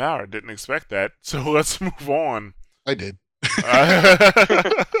half hour. Didn't expect that. So let's move on. I did.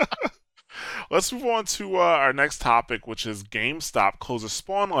 Let's move on to our next topic, which is GameStop closes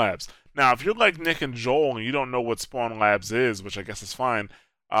Spawn Labs. Now, if you're like Nick and Joel and you don't know what Spawn Labs is, which I guess is fine,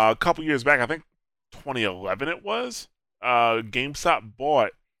 a couple years back, I think 2011 it was, GameStop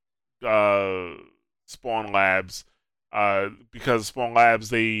bought Spawn Labs because Spawn Labs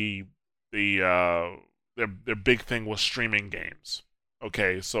their big thing was streaming games.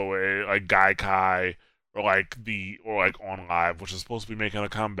 Okay, so like Gaikai or like On Live, which is supposed to be making a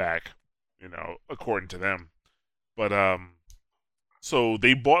comeback, according to them. But so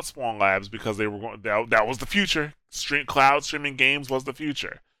they bought Spawn Labs because they were going. That was the future. Cloud streaming games was the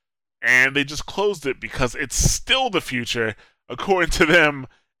future. And they just closed it because it's still the future. According to them,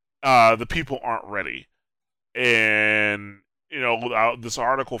 the people aren't ready. And, this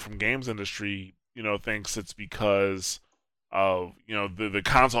article from Games Industry, thinks it's because of, the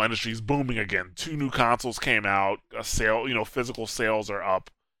console industry is booming again. 2 new consoles came out. Physical sales are up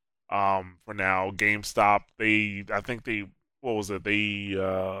for now. GameStop, what was it? It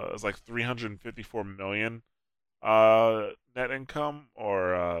was like $354 million net income,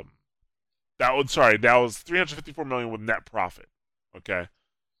 or that was $354 million with net profit. Okay,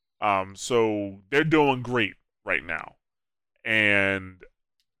 so they're doing great right now, and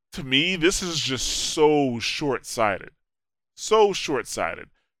to me, this is just so short-sighted. So short-sighted.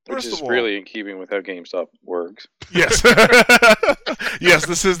 Which is really in keeping with how GameStop works. Yes, yes,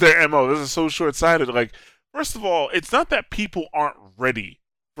 this is their MO. This is so short-sighted. Like, first of all, it's not that people aren't ready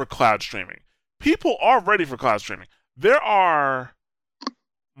for cloud streaming. People are ready for cloud streaming. There are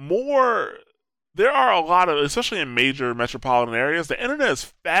a lot of, especially in major metropolitan areas, the internet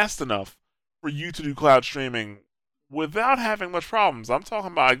is fast enough for you to do cloud streaming without having much problems. I'm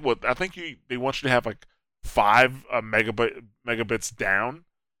talking about I think they want you to have like 5 megabits down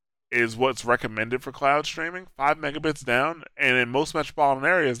is what's recommended for cloud streaming. 5 megabits down, and in most metropolitan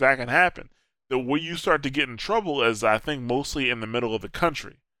areas that can happen. Where you start to get in trouble is, I think, mostly in the middle of the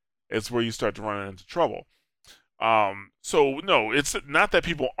country. It's where you start to run into trouble. So no, it's not that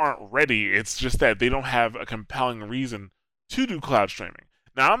people aren't ready. It's just that they don't have a compelling reason to do cloud streaming.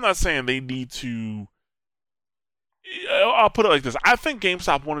 Now, I'm not saying they need to. I'll put it like this. I think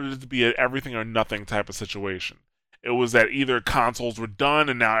GameStop wanted it to be an everything or nothing type of situation. It was that either consoles were done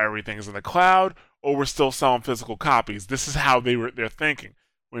and now everything's in the cloud, or we're still selling physical copies. This is how they're thinking.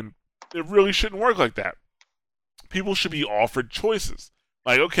 When it really shouldn't work like that. People should be offered choices.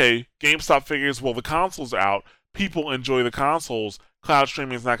 Like, okay, GameStop figures, well, the console's out. People enjoy the consoles. Cloud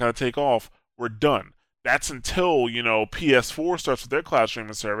streaming is not going to take off. We're done. That's until, PS4 starts with their cloud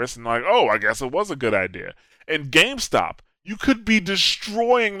streaming service and like, oh, I guess it was a good idea. And GameStop, you could be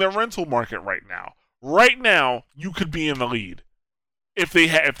destroying the rental market right now. Right now, you could be in the lead. If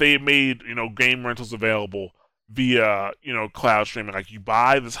they made, game rentals available via, cloud streaming. Like, you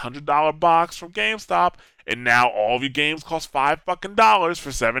buy this $100 box from GameStop, and now all of your games cost $5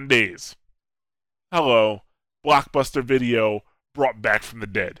 for 7 days. Hello, Blockbuster Video brought back from the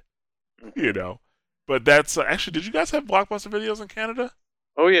dead. But that's actually. Did you guys have Blockbuster Videos in Canada?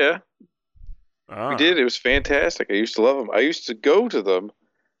 Oh yeah, we did. It was fantastic. I used to love them. I used to go to them,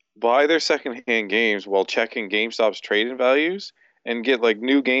 buy their secondhand games while checking GameStop's trade-in values, and get like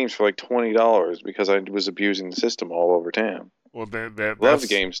new games for like $20 because I was abusing the system all over town. Well, loved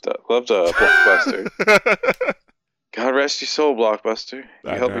GameStop. Loved Blockbuster. God rest your soul, Blockbuster.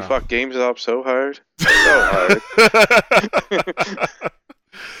 You helped me fuck GameStop so hard. So hard.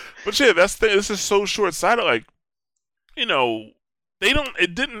 But yeah, this is so short-sighted. Like, they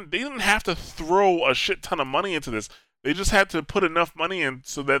didn't have to throw a shit ton of money into this. They just had to put enough money in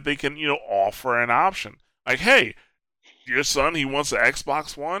so that they can, offer an option. Like, hey, your son, he wants an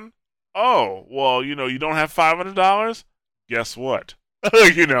Xbox One? Oh, well, you don't have $500? Guess what?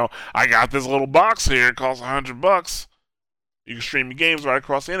 I got this little box here. It costs $100. You can stream your games right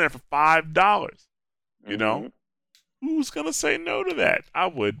across the internet for $5. You know, who's gonna say no to that? I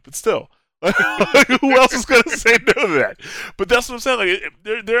would, but still. Who else is gonna say no to that? But that's what I'm saying. Like,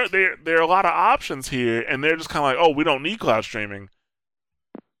 there are a lot of options here, and they're just kind of like, oh, we don't need cloud streaming.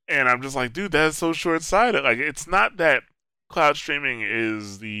 And I'm just like, dude, that's so short sighted. Like, it's not that cloud streaming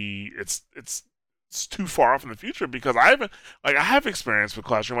is it's too far off in the future, because I have experience with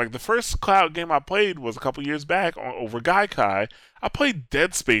cloud streaming. Like, the first cloud game I played was a couple years back over Gaikai. I played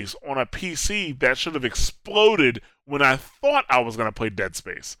Dead Space on a PC that should have exploded when I thought I was gonna play Dead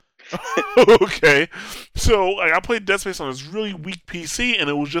Space. Okay, so like, I played Dead Space on this really weak PC, and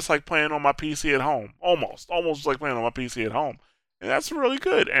it was just like playing on my PC at home, almost like playing on my PC at home, and that's really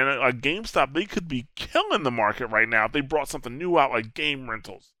good. And like, GameStop, they could be killing the market right now if they brought something new out, like game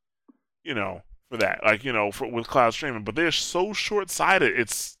rentals, for that, like, with cloud streaming. But they're so short-sighted,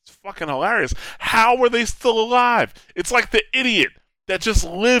 it's fucking hilarious. How are they still alive? It's like the idiot that just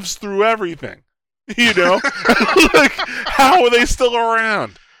lives through everything, like, how are they still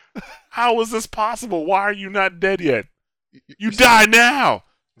around? How is this possible? Why are you not dead yet? You die now.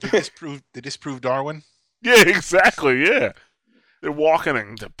 They disprove Darwin. Yeah, exactly. Yeah, they're walking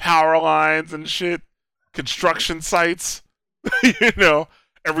into power lines and shit, construction sites.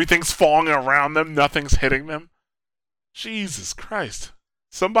 Everything's falling around them. Nothing's hitting them. Jesus Christ!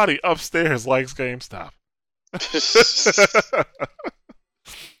 Somebody upstairs likes GameStop.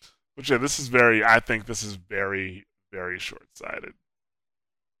 But yeah, I think this is very, very short-sighted.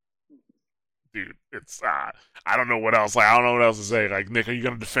 Dude, it's I don't know what else. Like, I don't know what else to say. Like, Nick, are you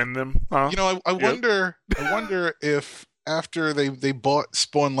gonna defend them? Huh? I wonder if after they bought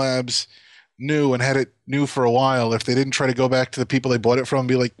Spawn Labs new and had it new for a while, if they didn't try to go back to the people they bought it from and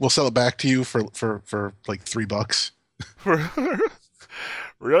be like, we'll sell it back to you for like $3.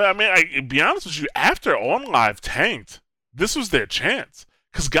 Really? I mean, to be honest with you, after OnLive tanked, this was their chance,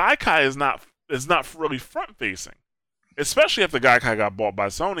 because Gaikai is not really front facing. Especially after Gaikai got bought by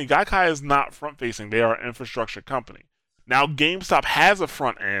Sony, Gaikai is not front-facing. They are an infrastructure company. Now, GameStop has a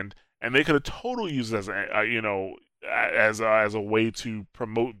front end, and they could have totally used it as a way to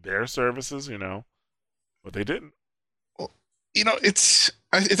promote their services, but they didn't. Well,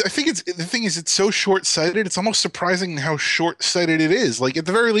 I think the thing is, it's so short-sighted. It's almost surprising how short-sighted it is. Like, at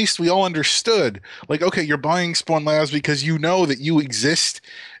the very least, we all understood. Like, okay, you're buying Spawn Labs because you know that you exist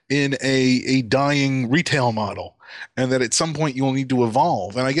in a dying retail model, and that at some point you will need to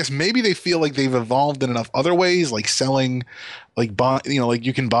evolve. And I guess maybe they feel like they've evolved in enough other ways, like selling, like like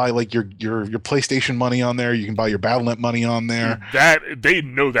you can buy like your PlayStation money on there, you can buy your Battle.net money on there. That they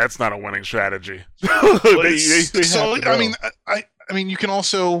know that's not a winning strategy. I mean, you can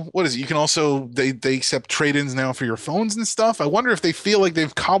also, what is it? You can also, they accept trade-ins now for your phones and stuff. I wonder if they feel like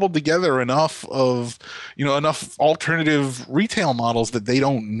they've cobbled together enough of, enough alternative retail models that they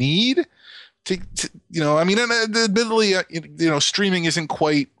don't need to I mean, and admittedly, streaming isn't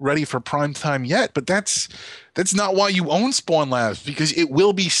quite ready for prime time yet, but that's not why you own Spawn Labs, because it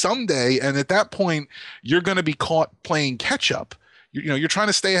will be someday. And at that point, you're going to be caught playing catch up. You're trying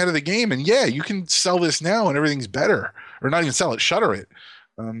to stay ahead of the game, and yeah, you can sell this now and everything's better, or not even sell it, shutter it,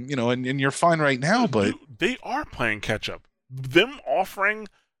 and you're fine right now. But they are playing catch up. Them offering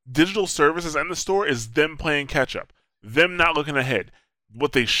digital services in the store is them playing catch up. Them not looking ahead.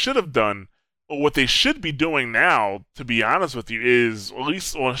 What they should have done, or what they should be doing now, to be honest with you, is at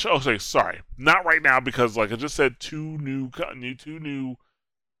least, not right now, because like I just said, two new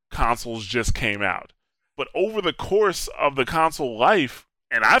consoles just came out. But over the course of the console life,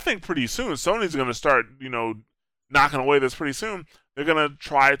 and I think pretty soon, Sony's going to start, knocking away this pretty soon. They're going to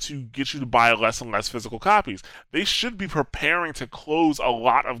try to get you to buy less and less physical copies. They should be preparing to close a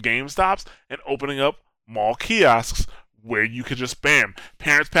lot of GameStops and opening up mall kiosks where you could just bam,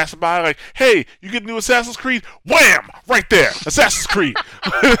 parents passing by like, hey, you get new Assassin's Creed? Wham! Right there, Assassin's Creed.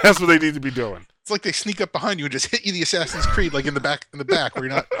 That's what they need to be doing. It's like they sneak up behind you and just hit you the Assassin's Creed, like in the back where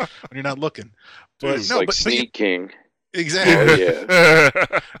you're not looking. But it's like Sneak King. Exactly. Oh,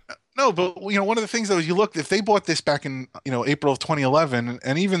 yeah. No, but one of the things though is, you look, if they bought this back in April of 2011,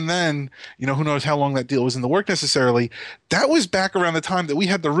 and even then, who knows how long that deal was in the work necessarily. That was back around the time that we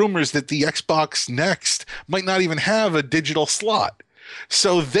had the rumors that the Xbox Next might not even have a digital slot.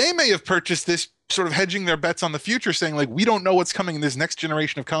 So they may have purchased this sort of hedging their bets on the future, saying like, we don't know what's coming in this next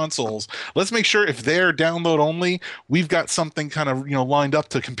generation of consoles. Let's make sure if they're download only, we've got something kind of lined up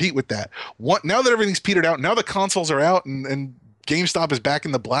to compete with that. Now that everything's petered out, now the consoles are out and GameStop is back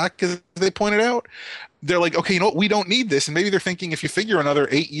in the black, as they pointed out, they're like, okay, we don't need this. And maybe they're thinking, if you figure another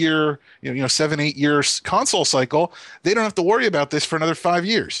 8-year, 7-8 years console cycle, they don't have to worry about this for another 5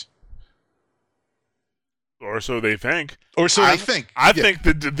 years. or so they think. Or so they think. I think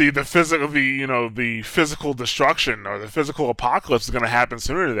the physical the physical destruction or the physical apocalypse is going to happen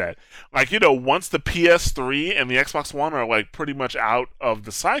sooner than that. Like, once the PS3 and the Xbox One are like pretty much out of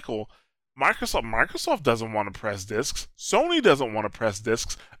the cycle, Microsoft doesn't want to press discs. Sony doesn't want to press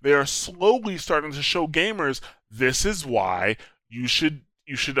discs. They are slowly starting to show gamers this is why you should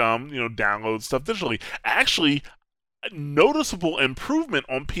download stuff digitally. Actually, noticeable improvement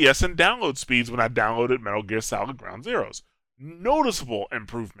on PSN download speeds when I downloaded Metal Gear Solid Ground Zeroes. Noticeable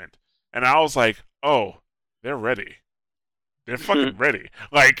improvement. And I was like, oh, they're ready. They're fucking ready.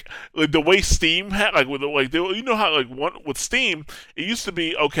 Like the way Steam had, with Steam, it used to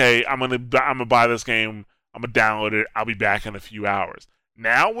be, okay, I'm gonna buy this game, I'm gonna download it, I'll be back in a few hours.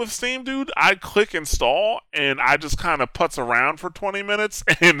 Now with Steam, dude, I click install and I just kind of putz around for 20 minutes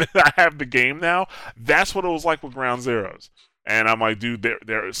and I have the game now. That's what it was like with Ground Zeroes. And I'm like, dude,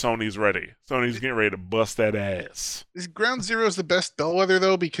 Sony's ready. Sony's getting ready to bust that ass. Is Ground Zeroes the best bellwether,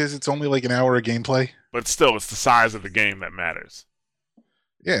 though, because it's only like an hour of gameplay? But still, it's the size of the game that matters.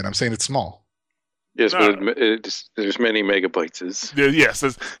 Yeah, and I'm saying it's small. Yes, but there's many megabytes. Yes,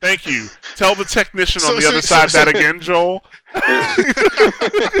 thank you. Tell the technician on the other side that again, Joel.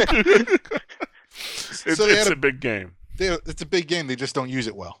 It's a big game. It's a big game. They just don't use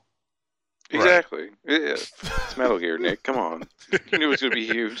it well. Exactly. Right. It's Metal Gear, Nick. Come on. You knew it was going to be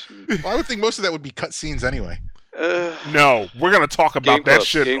huge. Well, I would think most of that would be cutscenes anyway. No, we're going to talk about that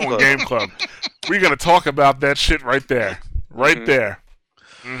shit on Game Club. We're going to talk about that shit right there. Right there.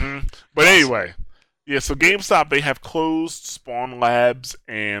 Mm-hmm. But anyway, yeah, so GameStop, they have closed Spawn Labs,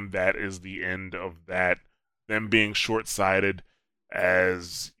 and that is the end of that. Them being short-sighted,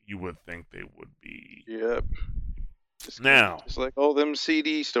 as you would think they would be. Yep. It's like all them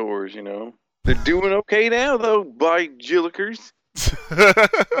CD stores, They're doing okay now, though, by Jillikers.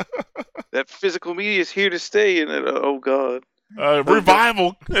 That physical media is here to stay, and oh god.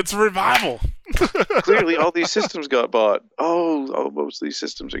 Revival. It's revival. Clearly, all these systems got bought. Oh, most of these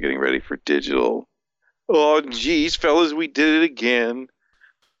systems are getting ready for digital. Oh, geez, fellas, we did it again.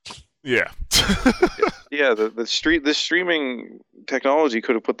 Yeah. Yeah, the streaming technology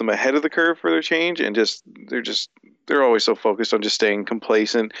could have put them ahead of the curve for their change, and they're always so focused on just staying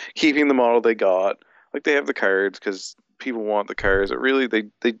complacent, keeping the model they got. Like, they have the cards because people want the cards, but really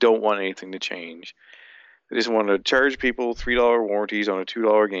they don't want anything to change. They just want to charge people $3 warranties on a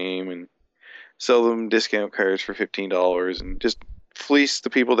 $2 game and sell them discount cards for $15 and just fleece the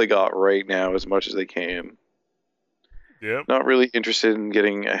people they got right now as much as they can. Yep. Not really interested in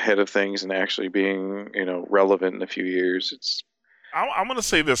getting ahead of things and actually being, relevant in a few years. I'm going to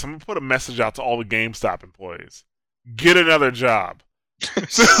say this. I'm going to put a message out to all the GameStop employees. Get another job.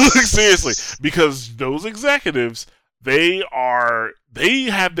 Seriously. Because those executives, they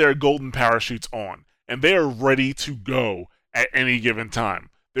have their golden parachutes on. And they are ready to go at any given time.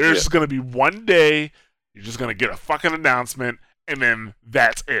 There's just going to be one day, you're just going to get a fucking announcement, and then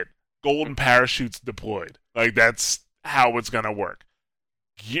that's it. Golden parachutes deployed. Like, that's how it's going to work.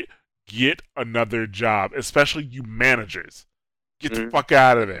 Get another job, especially you managers. Get the fuck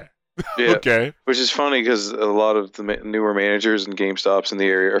out of there. Yeah. Okay. Which is funny because a lot of the newer managers and GameStops in the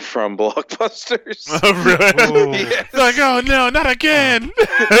area are from Blockbusters. Oh, really? Yeah. Like, oh no, not again!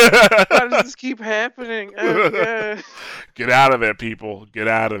 Why does this keep happening? Oh, God. Get out of there, people. Get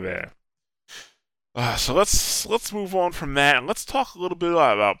out of there. So let's move on from that and let's talk a little bit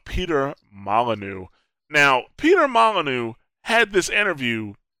about Peter Molyneux. Now, Peter Molyneux had this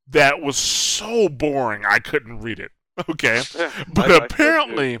interview that was so boring I couldn't read it. Okay, but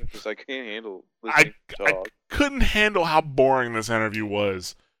apparently I can't handle. I couldn't handle how boring this interview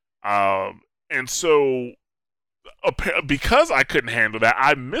was, and so because I couldn't handle that,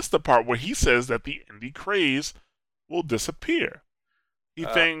 I missed the part where he says that the indie craze will disappear. He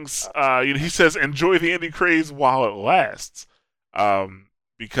thinks, he says, enjoy the indie craze while it lasts,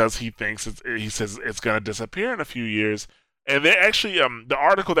 because he thinks he says it's going to disappear in a few years. And they actually, the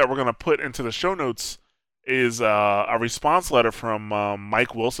article that we're going to put into the show notes is a response letter from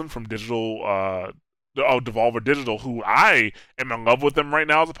Mike Wilson from Devolver Digital, who I am in love with them right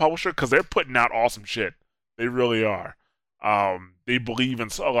now as a publisher because they're putting out awesome shit. They really are. They believe in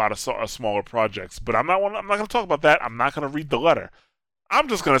a lot of smaller projects, but I'm not going to talk about that. I'm not going to read the letter. I'm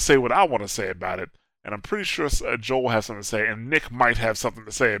just going to say what I want to say about it, and I'm pretty sure Joel has something to say, and Nick might have something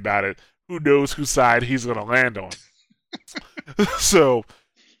to say about it. Who knows whose side he's going to land on? So,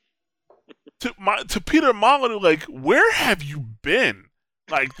 to Peter Molyneux, like, where have you been?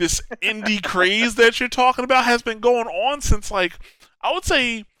 Like, this indie craze that you're talking about has been going on since, like, I would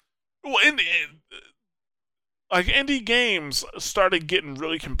say, well, indie games started getting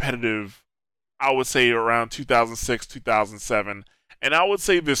really competitive, I would say around 2006, 2007. And I would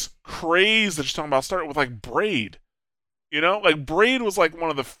say this craze that you're talking about started with like Braid. Like Braid was like one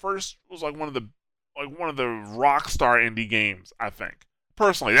of the first, was like one of the Rockstar indie games, I think.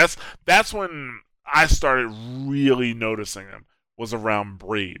 Personally, that's when I started really noticing them, was around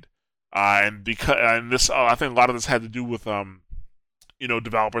Braid. And this, I think a lot of this had to do with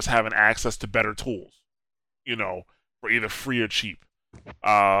developers having access to better tools, for either free or cheap.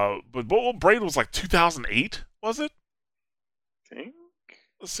 But Braid was like 2008, was it? I think.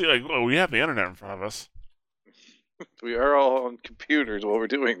 Let's see, we have the internet in front of us. We are all on computers while we're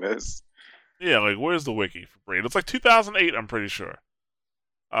doing this. Yeah, like where's the wiki for Braid? It's like 2008, I'm pretty sure.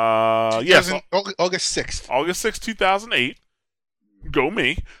 Yes, August 6th. August 6th, 2008. Go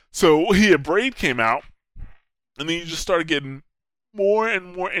me. So yeah, Braid came out, and then you just started getting more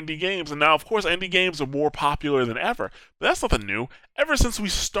and more indie games, and now of course indie games are more popular than ever. But that's nothing new. Ever since we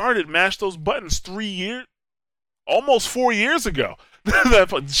started Mash Those Buttons almost 4 years ago.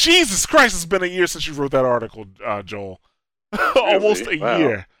 Jesus Christ, it's been a year since you wrote that article, Joel. Almost a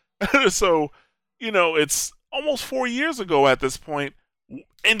year. So, it's almost 4 years ago at this point.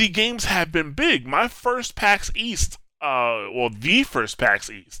 Indie games have been big. My first PAX East, the first PAX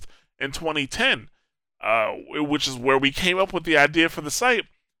East in 2010, which is where we came up with the idea for the site.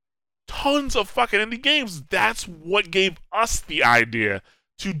 Tons of fucking indie games. That's what gave us the idea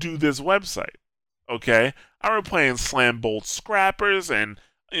to do this website. Okay? I remember playing Slam Bolt Scrappers and,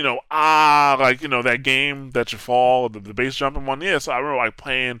 that game that you fall, the base jumping one. Yeah, so I remember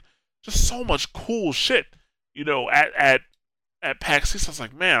playing just so much cool shit. At PAX East, I was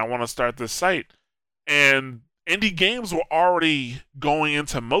like, man, I want to start this site. And indie games were already going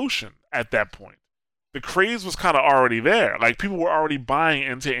into motion at that point. The craze was kind of already there. Like, people were already buying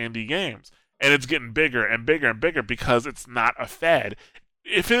into indie games. And it's getting bigger and bigger and bigger because it's not a fad.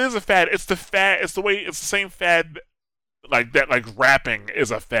 If it is a fad, it's the same fad like rapping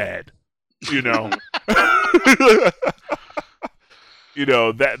is a fad. That's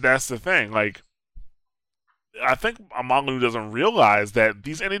the thing. Like, I think Amalu doesn't realize that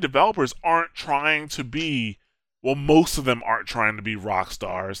these indie developers aren't trying to be, most of them aren't trying to be rock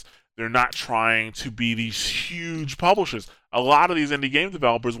stars. They're not trying to be these huge publishers. A lot of these indie game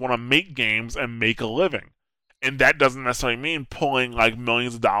developers want to make games and make a living. And that doesn't necessarily mean pulling like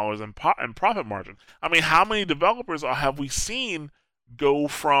millions of dollars in profit margin. I mean, how many developers have we seen go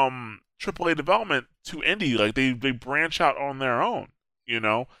from AAA development to indie? Like they branch out on their own,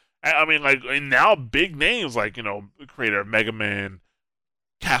 I mean, and now big names like, the creator of Mega Man,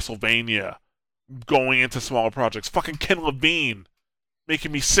 Castlevania, going into smaller projects. Fucking Ken Levine,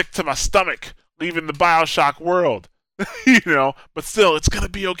 making me sick to my stomach, leaving the BioShock world. But still, it's gonna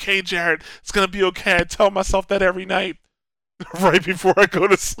be okay, Jared. It's gonna be okay. I tell myself that every night, right before I go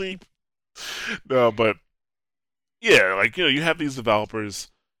to sleep. No, but yeah, you have these developers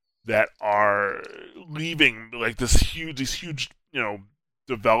that are leaving these huge,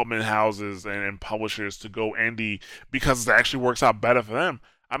 development houses and publishers to go indie because it actually works out better for them.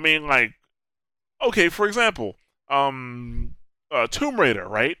 I mean, okay, for example, Tomb Raider,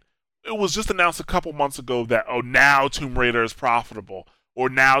 right? It was just announced a couple months ago that, now Tomb Raider is profitable, or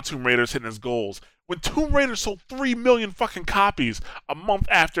now Tomb Raider is hitting its goals. When Tomb Raider sold 3 million fucking copies a month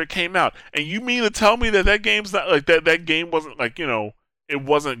after it came out, and you mean to tell me that game's not that game wasn't it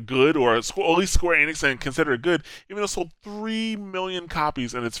wasn't good, or at least Square Enix didn't consider it good, even though it sold 3 million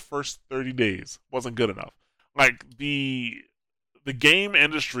copies in its first 30 days, wasn't good enough. The game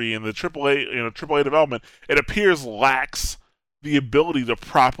industry and the AAA development, it appears lacks the ability to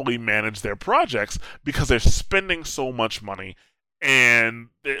properly manage their projects because they're spending so much money, and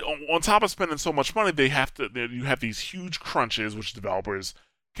on top of spending so much money, you have these huge crunches, which developers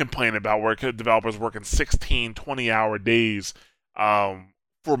complain about, where developers working 16, 20-hour days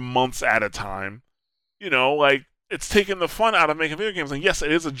for months at a time. It's taking the fun out of making video games, and yes,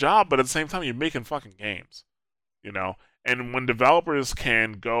 it is a job, but at the same time, you're making fucking games, and when developers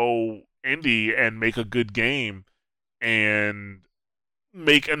can go indie and make a good game and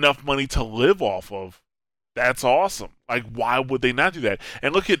make enough money to live off of, that's awesome. Why would they not do that?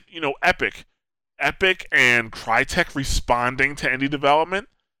 And look at, Epic and Crytek responding to indie development,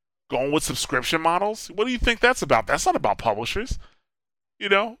 going with subscription models. What do you think that's about? That's not about publishers. They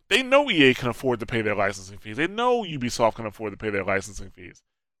know EA can afford to pay their licensing fees. They know Ubisoft can afford to pay their licensing fees.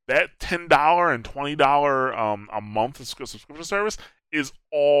 That $10 and $20 a month subscription service is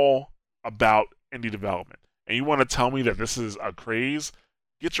all about indie development. And you want to tell me that this is a craze?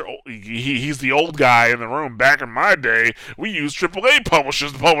 He's the old guy in the room. Back in my day, we used AAA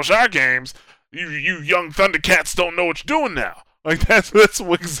publishers to publish our games. You young Thundercats don't know what you're doing now. Like that's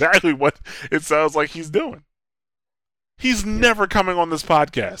exactly what it sounds like he's doing. He's never coming on this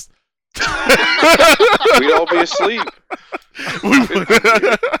podcast. We'd all be asleep.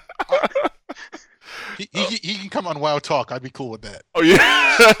 He can come on WoW Talk. I'd be cool with that. Oh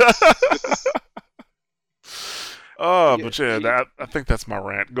yeah. But yeah, I think that's my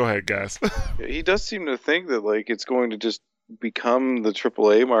rant. Go ahead, guys. He does seem to think that like it's going to just become the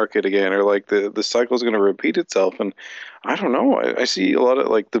AAA market again, or like the cycle is going to repeat itself. And I don't know. I see a lot of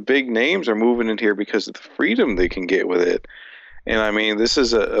like the big names are moving in here because of the freedom they can get with it. And I mean, this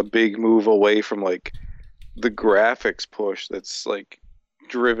is a big move away from like the graphics push that's like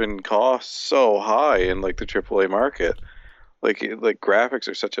driven costs so high in like the AAA market. Like graphics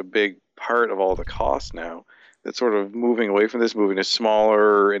are such a big part of all the costs now. That's sort of moving away from this, moving to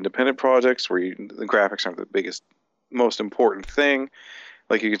smaller independent projects where the graphics aren't the biggest, most important thing.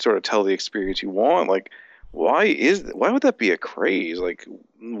 Like you can sort of tell the experience you want. Like why would that be a craze? Like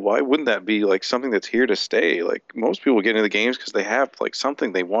why wouldn't that be like something that's here to stay? Like most people get into the games because they have like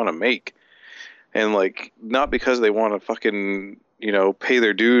something they want to make, and like not because they want to fucking pay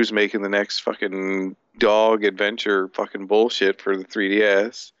their dues making the next fucking dog adventure fucking bullshit for the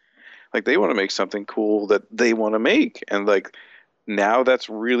 3DS. Like they want to make something cool that they want to make, and like now that's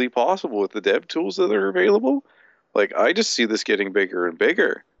really possible with the dev tools that are available. Like I just see this getting bigger and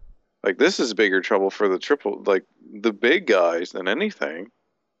bigger. Like this is bigger trouble for the big guys than anything.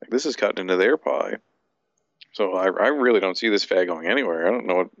 Like this is cutting into their pie. So I really don't see this fad going anywhere. I don't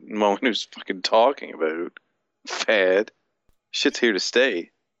know what Moanu's fucking talking about. Fad. Shit's here to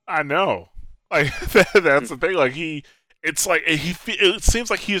stay. I know. Like that's the thing. Like it seems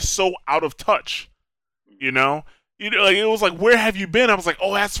like he is so out of touch. Like it was like, where have you been? I was like,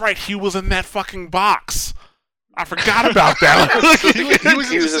 oh, that's right, he was in that fucking box. I forgot about that. he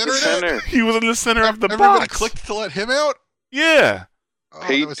was in the center. He was in the center of the Everybody box. clicked to let him out. Yeah.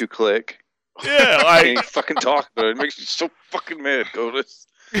 Paid to click. Yeah, I can't fucking talk about it. It makes me so fucking mad, Godus.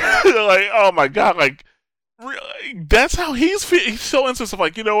 Like, oh my god, like, that's how he's so insistent.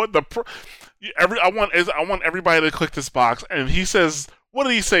 Like, you know what? I want everybody to click this box, and he says, what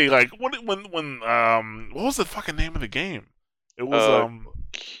did he say? Like, what was the fucking name of the game? It was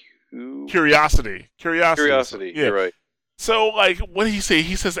Curiosity. Curiosity. Yeah. You're right. So, like, what did he say?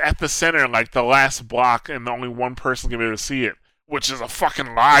 He says at the center, like the last block, and only one person can be able to see it, which is a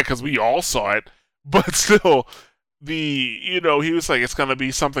fucking lie because we all saw it. But still, he was like, it's gonna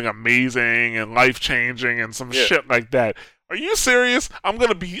be something amazing and life changing and some shit like that. Are you serious? I'm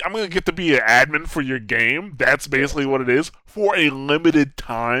gonna get to be an admin for your game. That's basically what it is for a limited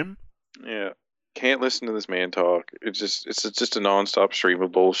time. Yeah, can't listen to this man talk. It's just a nonstop stream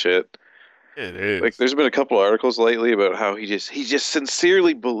of bullshit. It is. Like, there's been a couple articles lately about how he just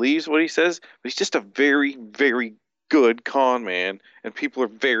sincerely believes what he says, but he's just a very, very good con man, and people are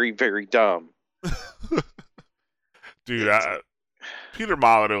very, very dumb. Dude, Peter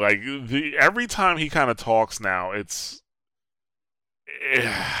Molitor, like every time he kind of talks now, it's.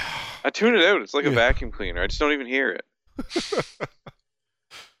 I tune it out. It's like a vacuum cleaner. I just don't even hear it.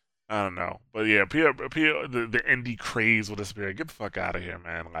 I don't know, but yeah, the indie craze will disappear. Get the fuck out of here,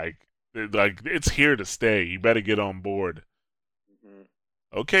 man! Like it's here to stay. You better get on board.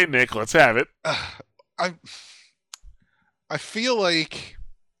 Mm-hmm. Okay, Nick, let's have it. I feel like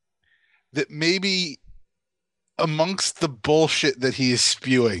that maybe amongst the bullshit that he is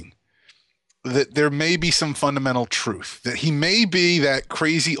spewing, that there may be some fundamental truth, that he may be that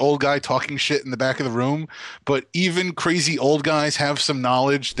crazy old guy talking shit in the back of the room, but even crazy old guys have some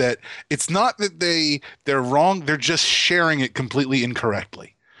knowledge that it's not that they're wrong, they're just sharing it completely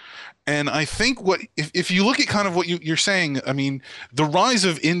incorrectly. And I think if you look at kind of what you're saying, I mean, the rise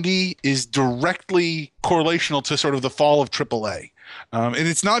of indie is directly correlational to sort of the fall of AAA. And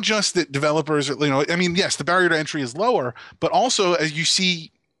it's not just that developers are, I mean, yes, the barrier to entry is lower, but also as you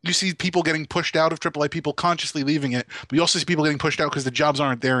see people getting pushed out of AAA, people consciously leaving it, but you also see people getting pushed out because the jobs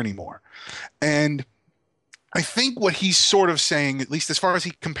aren't there anymore. And I think what he's sort of saying, at least as far as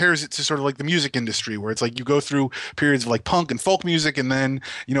he compares it to sort of like the music industry, where it's like you go through periods of like punk and folk music, and then,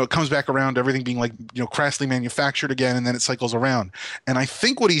 it comes back around to everything being like, crassly manufactured again, and then it cycles around. And I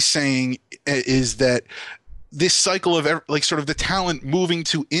think what he's saying is that this cycle of like sort of the talent moving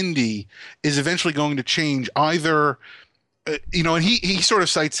to indie is eventually going to change either. And he sort of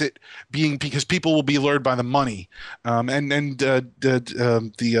cites it being because people will be lured by the money, and the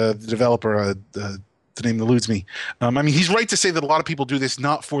developer, the name eludes me. I mean, he's right to say that a lot of people do this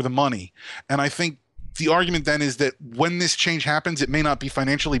not for the money, and I think the argument then is that when this change happens, it may not be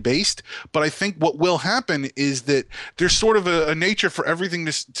financially based, but I think what will happen is that there's sort of a nature for everything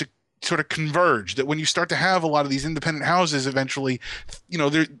to sort of converge, that when you start to have a lot of these independent houses eventually,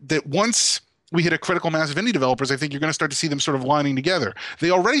 that once we hit a critical mass of indie developers, I think you're going to start to see them sort of lining together.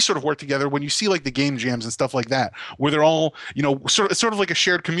 They already sort of work together when you see like the game jams and stuff like that, where they're all, sort of like a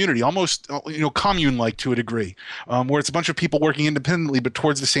shared community, almost, commune-like to a degree, where it's a bunch of people working independently but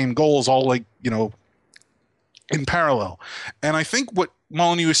towards the same goals, all like, in parallel. And I think what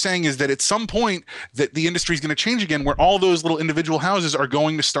Molyneux is saying is that at some point that the industry is going to change again, where all those little individual houses are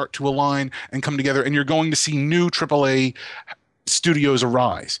going to start to align and come together, and you're going to see new AAA studios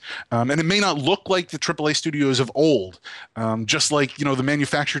arise. And it may not look like the AAA studios of old, just like, the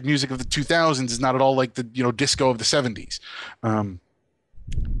manufactured music of the 2000s is not at all like the, disco of the 70s.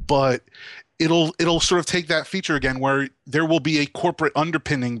 But it'll sort of take that feature again, where there will be a corporate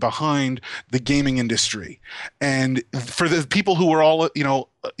underpinning behind the gaming industry. And for the people who are all,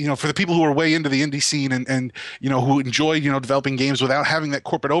 for the people who are way into the indie scene and who enjoy, developing games without having that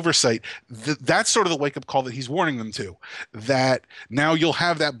corporate oversight, that's sort of the wake up call that he's warning them to, that now you'll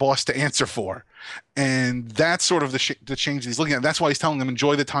have that boss to answer for. And that's sort of the change that he's looking at. That's why he's telling them,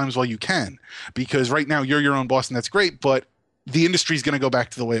 enjoy the times while you can, because right now you're your own boss and that's great, but the industry is going to go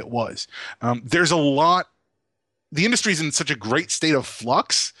back to the way it was. There's a lot. The industry is in such a great state of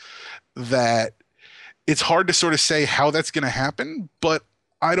flux that it's hard to sort of say how that's going to happen. But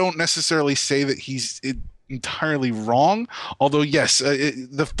I don't necessarily say that he's entirely wrong. Although, yes,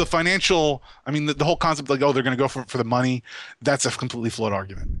 the financial. I mean, the whole concept, like, they're going to go for the money. That's a completely flawed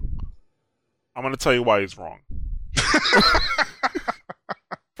argument. I'm going to tell you why he's wrong.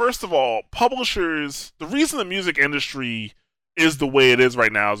 First of all, publishers. The reason the music industry is the way it is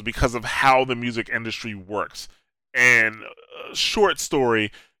right now is because of how the music industry works. And short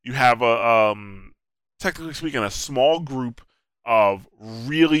story, you have technically speaking, a small group of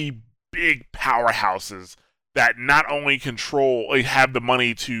really big powerhouses that not only have the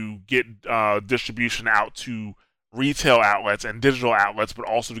money to get distribution out to retail outlets and digital outlets, but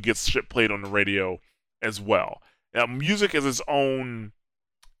also to get shit played on the radio as well. Now, music is its own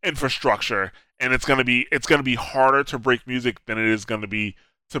infrastructure, and it's gonna be harder to break music than it is gonna be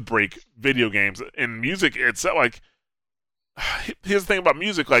to break video games. In music, it's like, here's the thing about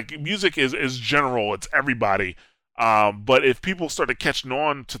music: like, music is general, it's everybody. But if people started catching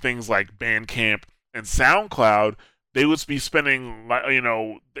on to things like Bandcamp and SoundCloud, they would be spending,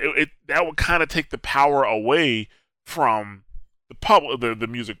 that would kind of take the power away from the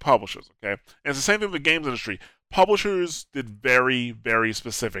music publishers. Okay, and it's the same thing with the games industry. Publishers did very, very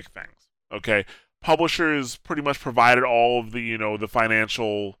specific things. Okay, publishers pretty much provided all of the the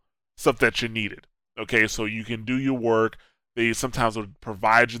financial stuff that you needed. Okay, so you can do your work. They sometimes would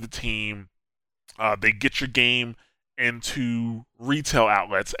provide you the team. They get your game into retail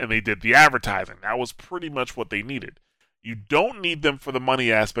outlets, and they did the advertising. That was pretty much what they needed. You don't need them for the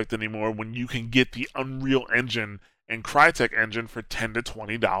money aspect anymore when you can get the Unreal Engine and Crytek Engine for $10 to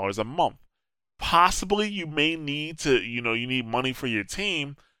 $20 a month. Possibly you may need to, you need money for your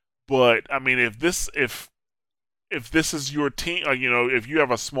team, but I mean, if this is your team, if you have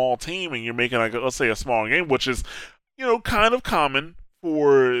a small team and you're making, like, let's say, a small game, which is, kind of common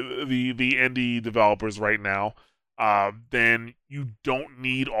for the indie developers right now, then you don't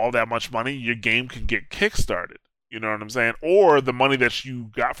need all that much money. Your game can get kickstarted. You know what I'm saying? Or the money that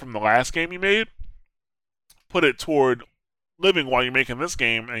you got from the last game you made, put it toward living while you're making this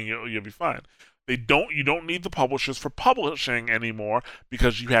game, and you'll be fine. You don't need the publishers for publishing anymore,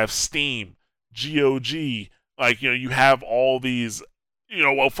 because you have Steam, GOG, like, you have all these,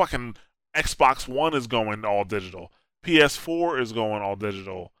 fucking Xbox One is going all digital, PS4 is going all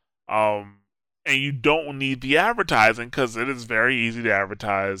digital, and you don't need the advertising, because it is very easy to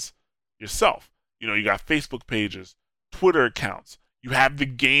advertise yourself. You got Facebook pages, Twitter accounts, you have the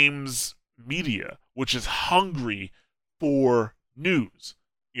games media, which is hungry for news.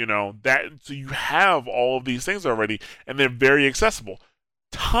 So you have all of these things already, and they're very accessible.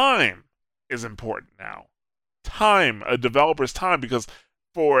 Time is important now. A developer's time, because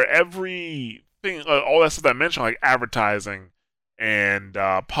for everything, all that stuff I mentioned, like advertising and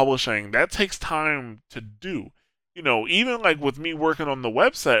publishing, that takes time to do. Even like with me working on the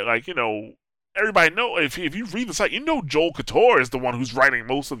website, like, everybody know, if you read the site, Joel Couture is the one who's writing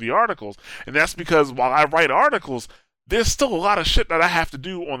most of the articles, and that's because while I write articles, there's still a lot of shit that I have to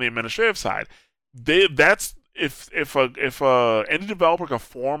do on the administrative side. That's if a indie developer can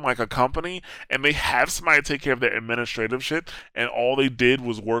form like a company and they have somebody take care of their administrative shit, and all they did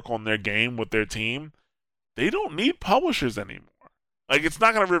was work on their game with their team, they don't need publishers anymore. Like, it's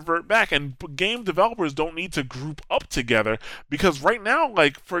not going to revert back, and game developers don't need to group up together, because right now,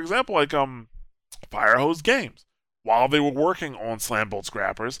 like, for example, like Firehose Games, while they were working on Slambolt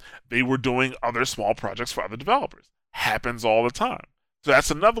Scrappers, they were doing other small projects for other developers. Happens all the time. So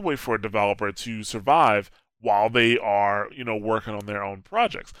that's another way for a developer to survive while they are, working on their own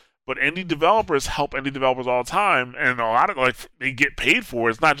projects. But indie developers help indie developers all the time, and a lot of they get paid for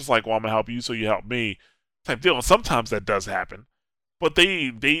it. It's not just like, well, I'm gonna help you, so you help me, type deal. And sometimes that does happen, but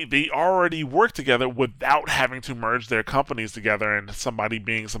they already work together without having to merge their companies together and somebody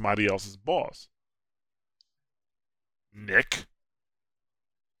being somebody else's boss. Nick?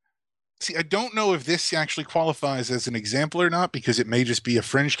 See, I don't know if this actually qualifies as an example or not, because it may just be a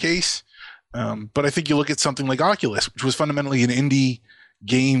fringe case. But I think you look at something like Oculus, which was fundamentally an indie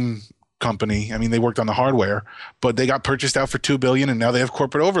game company. I mean, they worked on the hardware, but they got purchased out for $2 billion, and now they have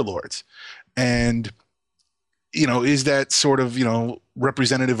corporate overlords. And is that sort of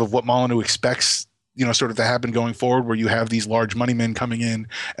representative of what Molyneux expects sort of to happen going forward, where you have these large money men coming in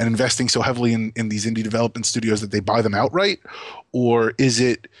and investing so heavily in these indie development studios that they buy them outright? Or is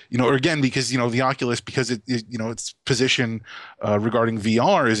it, or again, because, the Oculus, because its position regarding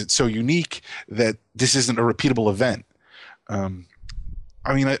VR, is it so unique that this isn't a repeatable event?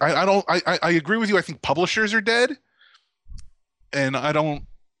 I mean, I agree with you. I think publishers are dead, and I don't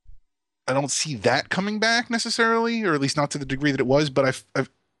see that coming back necessarily, or at least not to the degree that it was. But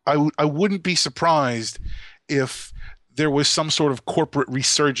I wouldn't be surprised if there was some sort of corporate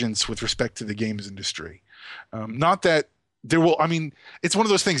resurgence with respect to the games industry. Not that there will. I mean, it's one of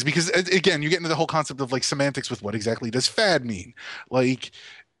those things, because again, you get into the whole concept of semantics with what exactly does fad mean.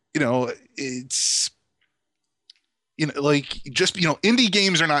 It's. Indie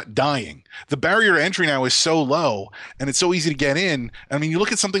games are not dying. The barrier to entry now is so low, and it's so easy to get in. I mean, you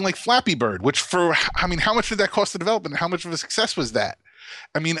look at something like Flappy Bird, which how much did that cost the development? How much of a success was that?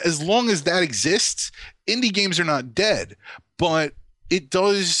 I mean, as long as that exists, indie games are not dead, but it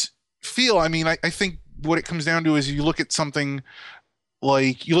does feel, I mean, I think what it comes down to is you look at something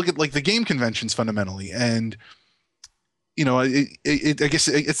you look at the game conventions fundamentally, and I guess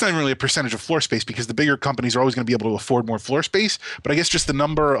it's not really a percentage of floor space, because the bigger companies are always going to be able to afford more floor space. But I guess just the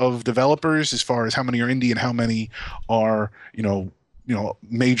number of developers, as far as how many are indie and how many are,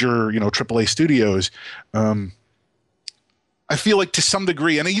 major, AAA studios. I feel like to some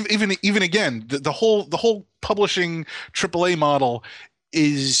degree, and even again, the whole publishing AAA model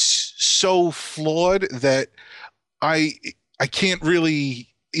is so flawed that I can't really.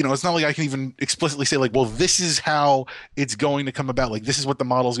 It's not like I can even explicitly say well, this is how it's going to come about. This is what the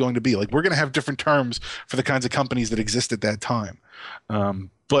model is going to be. We're going to have different terms for the kinds of companies that exist at that time.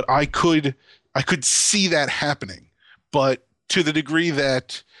 But I could see that happening. But to the degree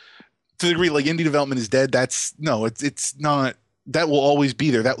indie development is dead, it's not. That will always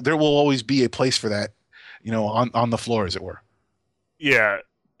be there. That there will always be a place for that, on the floor, as it were. Yeah.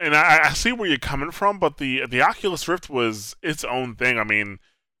 And I see where you're coming from, but the Oculus Rift was its own thing. I mean,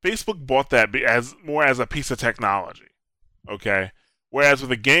 Facebook bought that as a piece of technology, okay? Whereas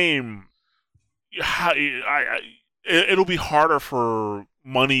with a game, it'll be harder for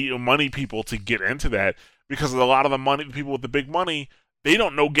money people to get into that, because a lot of the people with the big money, they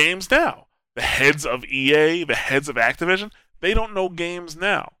don't know games now. The heads of EA, the heads of Activision, they don't know games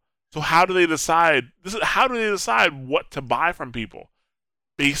now. So how do they decide? How do they decide what to buy from people?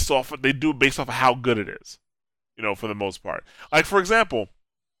 Based off of how good it is, for the most part. For example,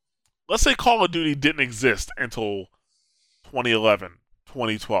 let's say Call of Duty didn't exist until 2011,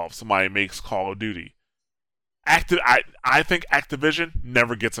 2012. Somebody makes Call of Duty. I think Activision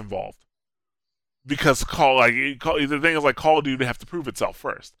never gets involved, because the thing is, Call of Duty have to prove itself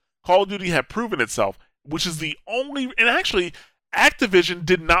first. Call of Duty had proven itself, which is the only, and actually, Activision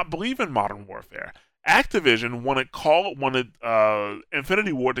did not believe in Modern Warfare. Activision wanted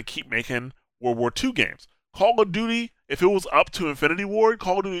Infinity Ward to keep making World War II games. Call of Duty, if it was up to Infinity Ward,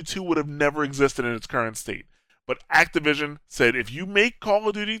 Call of Duty 2 would have never existed in its current state. But Activision said, if you make Call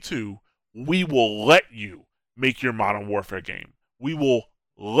of Duty 2, we will let you make your Modern Warfare game. We will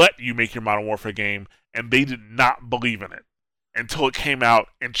let you make your Modern Warfare game, and they did not believe in it until it came out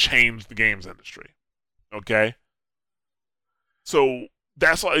and changed the games industry. Okay? So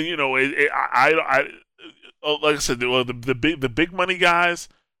that's like, like I said, the big money guys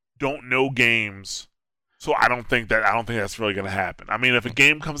don't know games, so I don't think that's really going to happen. I mean, if a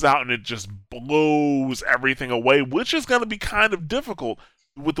game comes out and it just blows everything away, which is going to be kind of difficult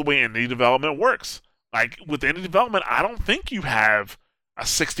with the way indie development works. With indie development, I don't think you have a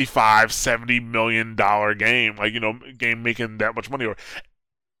 $65-70 million game, game making that much money, or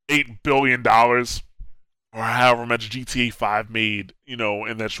 $8 billion. Or however much GTA 5 made, in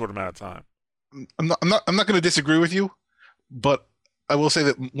that short amount of time. I'm not going to disagree with you, but I will say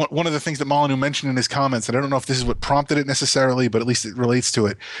that one of the things that Molyneux mentioned in his comments, and I don't know if this is what prompted it necessarily, but at least it relates to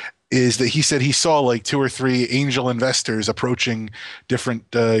it, is that he said he saw like 2 or 3 angel investors approaching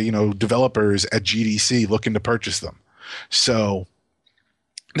different, developers at GDC looking to purchase them. So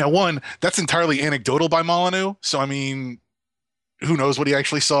now, one, that's entirely anecdotal by Molyneux. So, I mean, who knows what he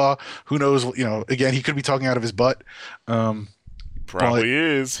actually saw? Who knows? Again, he could be talking out of his butt. Probably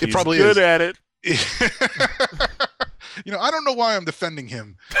is. He's probably good is. at it. I don't know why I'm defending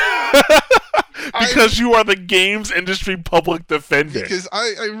him. Because you are the games industry public defender. Because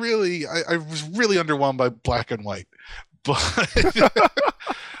I was really underwhelmed by Black and White, but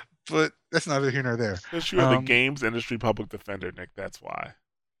but that's neither here nor there. Because you are the games industry public defender, Nick. That's why.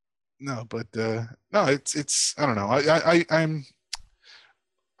 No, but no, it's I don't know.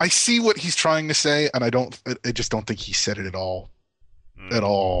 I see what he's trying to say, and I just don't think he said it at all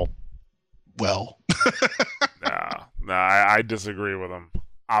well. No, I disagree with him,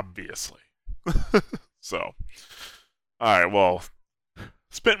 obviously. So, all right, well,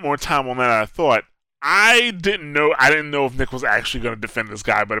 spent more time on that than I thought. I didn't know if Nick was actually going to defend this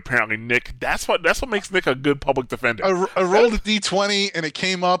guy, but apparently Nick, that's what makes Nick a good public defender. I rolled a D20 and it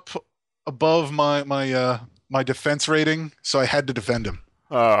came up above my defense rating, so I had to defend him.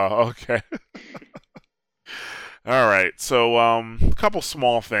 Oh, okay. All right, so a couple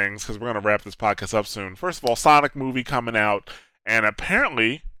small things because we're going to wrap this podcast up soon. First of all, Sonic movie coming out, and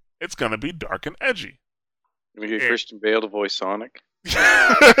apparently it's going to be dark and edgy. We get Christian Bale to voice Sonic.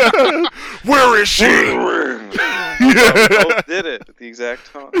 Where is she? Both did it at the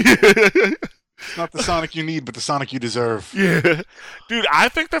exact time. It's not the Sonic you need, but the Sonic you deserve. Yeah. Dude, I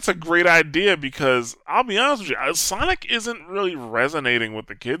think that's a great idea because, I'll be honest with you, Sonic isn't really resonating with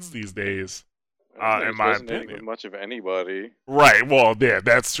the kids these days. In my opinion. With much of anybody. Right, well, yeah,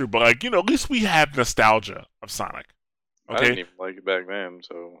 that's true. But, at least we have nostalgia of Sonic. Okay? I didn't even like it back then,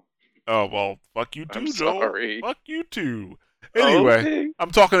 so... Oh, well, fuck you too, I'm Joel. sorry. Fuck you too. Anyway, okay.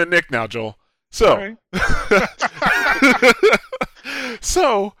 I'm talking to Nick now, Joel. So, Right.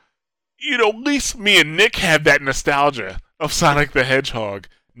 so, at least me and Nick have that nostalgia of Sonic the Hedgehog.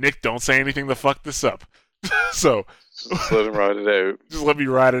 Nick, don't say anything to fuck this up. So... Just let him ride it out. Just let me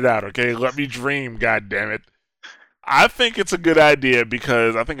ride it out, okay? Let me dream, goddammit. I think it's a good idea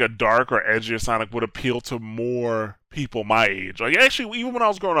because I think a dark or edgier Sonic would appeal to more people my age. Like, actually, even when I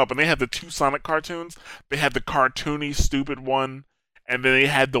was growing up and they had the 2 Sonic cartoons, they had the cartoony, stupid one, and then they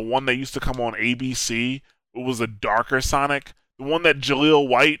had the one that used to come on ABC. It was a darker Sonic. The one that Jaleel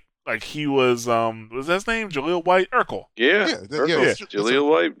White, like, he was that his name? Jaleel White? Urkel. Yeah, Jaleel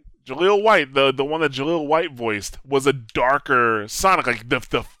White. Jaleel White, the one that Jaleel White voiced, was a darker Sonic. Like,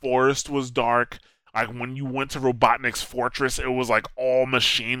 the forest was dark. Like, when you went to Robotnik's fortress, it was, like, all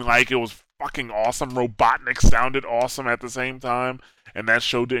machine-like. It was fucking awesome. Robotnik sounded awesome at the same time, and that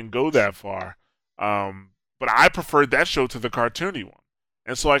show didn't go that far. But I preferred that show to the cartoony one.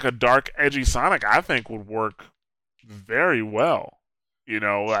 And so, like, a dark, edgy Sonic, I think, would work very well.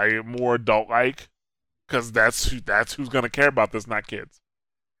 Like, more adult-like, because that's who's going to care about this, not kids.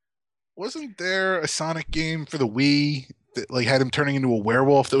 Wasn't there a Sonic game for the Wii that like had him turning into a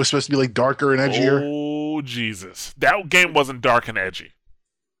werewolf that was supposed to be like darker and edgier? Oh, Jesus. That game wasn't dark and edgy.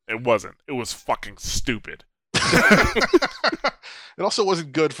 It wasn't. It was fucking stupid. It also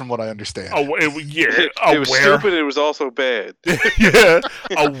wasn't good from what I understand. Oh, it was stupid. It was also bad. Yeah,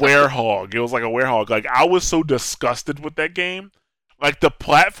 a werehog. It was like a werehog. Like, I was so disgusted with that game. Like, the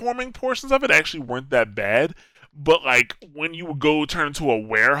platforming portions of it actually weren't that bad. But, like, when you would go turn into a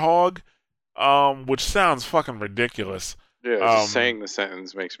werehog, which sounds fucking ridiculous. Yeah, just saying the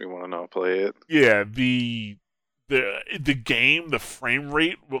sentence makes me want to not play it. Yeah, the game, the frame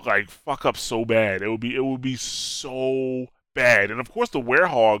rate would, like, fuck up so bad. It would be so bad. And, of course, the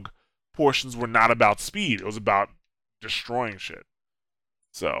werehog portions were not about speed. It was about destroying shit.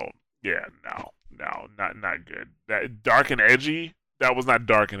 So, yeah, no, not good. That dark and edgy, that was not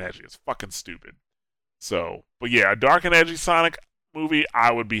dark and edgy. It's fucking stupid. So, but yeah, a dark and edgy Sonic movie,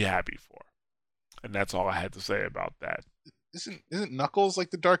 I would be happy for. And that's all I had to say about that. Isn't Knuckles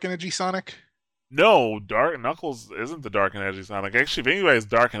like the dark and edgy Sonic? No, Knuckles isn't the dark and edgy Sonic. Actually, if anybody's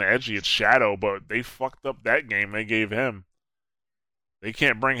dark and edgy, it's Shadow, but they fucked up that game they gave him. They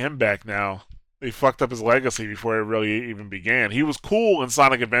can't bring him back now. They fucked up his legacy before it really even began. He was cool in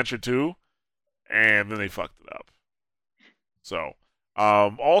Sonic Adventure 2, and then they fucked it up. So,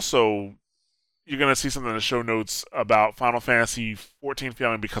 also... You're going to see something in the show notes about Final Fantasy XIV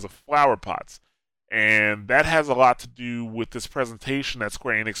failing because of flower pots. And that has a lot to do with this presentation that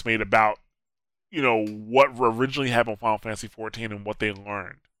Square Enix made about, what originally happened with Final Fantasy XIV and what they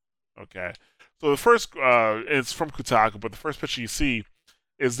learned. Okay, so the first, it's from Kotaku, but the first picture you see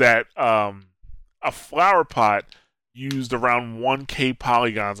is that a flower pot used around 1K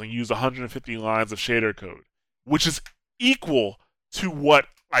polygons and used 150 lines of shader code, which is equal to what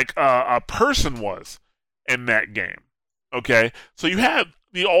like a person was in that game. Okay, so you have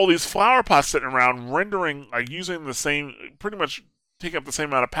all these flower pots sitting around rendering, like using the same, pretty much taking up the same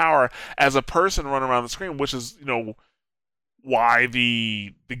amount of power as a person running around the screen, which is why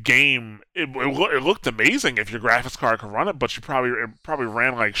the game it looked amazing if your graphics card could run it, but it probably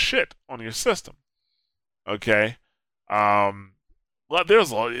ran like shit on your system. Okay,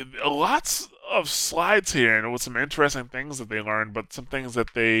 there's lots of slides here, and with some interesting things that they learned, but some things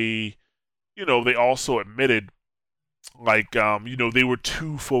that they also admitted, like they were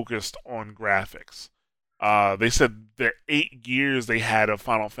too focused on graphics. They said the 8 years they had of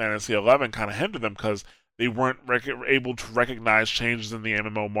Final Fantasy XI kind of hindered them because they weren't able to recognize changes in the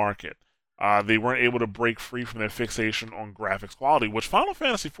MMO market. They weren't able to break free from their fixation on graphics quality, which Final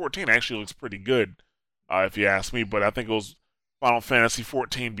Fantasy XIV actually looks pretty good, if you ask me. But I think it was Final Fantasy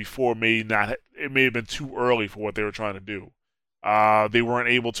XIV before it may have been too early for what they were trying to do. They weren't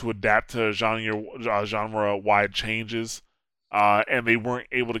able to adapt to genre-wide changes, and they weren't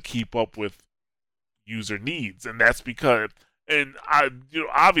able to keep up with user needs, and that's because,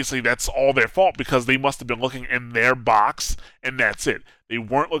 obviously that's all their fault because they must have been looking in their box, and that's it. They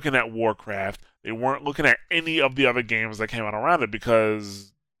weren't looking at Warcraft. They weren't looking at any of the other games that came out around it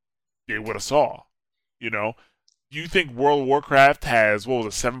because they would have saw. Do you think World of Warcraft has, what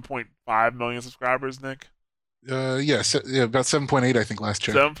was it, 7.5 million subscribers, Nick? Yeah, about 7.8, I think, last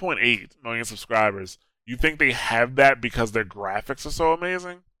check. 7.8 million subscribers. You think they have that because their graphics are so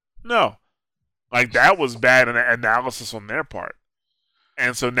amazing? No. Like, that was bad analysis on their part.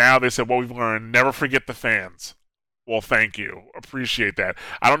 And so now they said, well, we've learned, never forget the fans. Well, thank you. Appreciate that.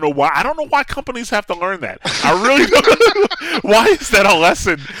 I don't know why companies have to learn that. I really don't. Why is that a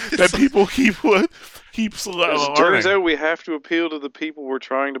lesson that people keeps learning? It turns out we have to appeal to the people we're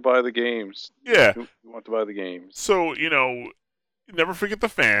trying to buy the games. Yeah. Who want to buy the games. So, never forget the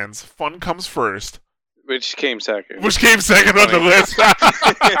fans. Fun comes first. Which came second on the list.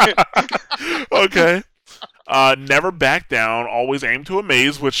 Okay. Never back down. Always aim to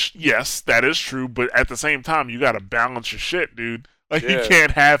amaze, which, yes, that is true. But at the same time, you got to balance your shit, dude. Like, you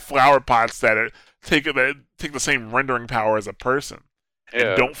can't have flower pots that take the same rendering power as a person. Yeah,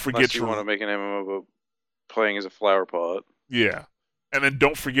 and don't forget you want to make an MMO about playing as a flower pot. Yeah. And then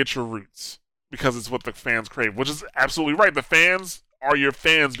don't forget your roots, because it's what the fans crave, which is absolutely right. The fans are your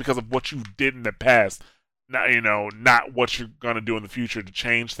fans because of what you did in the past, not what you're going to do in the future to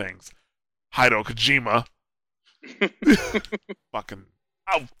change things. Hideo Kojima. Fucking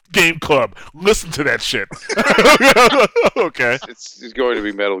Game Club. Listen to that shit. Okay. It's going to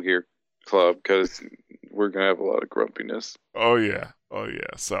be Metal Gear Club because we're going to have a lot of grumpiness. Oh, yeah.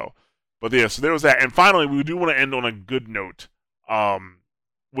 So there was that. And finally, we do want to end on a good note,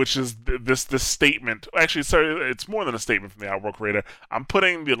 which is this statement. Actually, sorry, it's more than a statement from the Outworld creator. I'm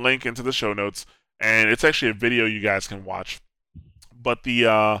putting the link into the show notes, and it's actually a video you guys can watch. But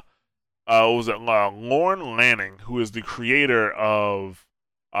the Lorne Lanning, who is the creator of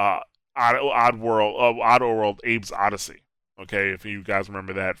Oddworld Abe's Odyssey. Okay, if you guys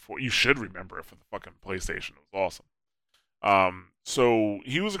remember that, you should remember it for the fucking PlayStation. It was awesome. So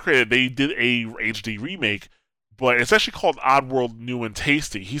he was a creator. They did a HD remake, but it's actually called Oddworld New and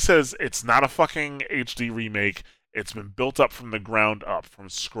Tasty. He says it's not a fucking HD remake. It's been built up from the ground up, from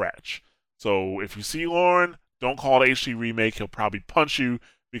scratch. So if you see Lauren, don't call it HD remake. He'll probably punch you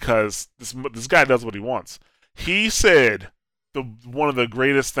because this guy does what he wants. He said one of the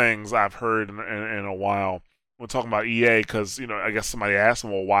greatest things I've heard in a while when talking about EA, because I guess somebody asked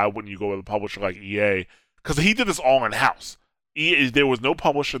him, well, why wouldn't you go with a publisher like EA? Because he did this all in house. There was no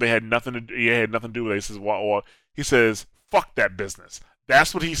publisher. EA had nothing to do with it. He says, well, he says, fuck that business.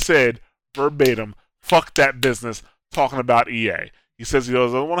 That's what he said verbatim. Fuck that business. Talking about EA. He says he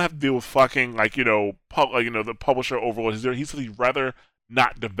doesn't want to have to deal with fucking the publisher overlord. He said he'd rather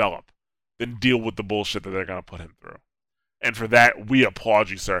not develop than deal with the bullshit that they're gonna put him through. And for that, we applaud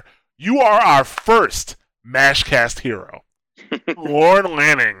you, sir. You are our first Mashcast hero. Lorne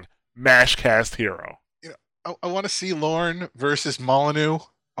Lanning, Mashcast hero. I want to see Lorne versus Molyneux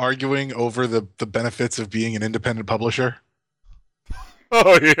arguing over the benefits of being an independent publisher.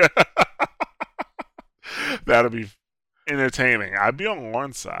 Oh, yeah. That'll be entertaining. I'd be on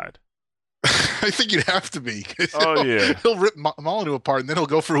Lorne's side. I think you'd have to be. Yeah. He'll rip Molyneux apart, and then he'll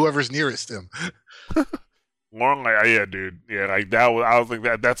go for whoever's nearest him. Lorne, yeah, dude. Yeah, that. I was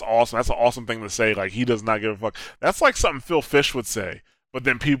like, that's awesome. That's an awesome thing to say. Like, he does not give a fuck. That's like something Phil Fish would say. but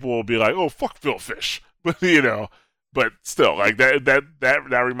then people will be like, "Oh, fuck Phil Fish," but but still, like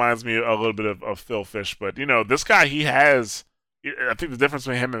that reminds me a little bit of Phil Fish. But this guy, he has. I think the difference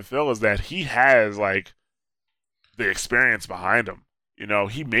between him and Phil is that he has like the experience behind him.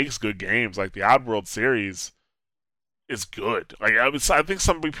 He makes good games. Like the Oddworld series is good. Like I think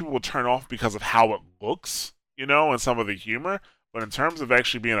some people will turn off because of how it looks, and some of the humor. But in terms of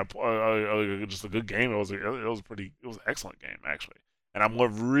actually being just a good game, it was an excellent game actually. And I'm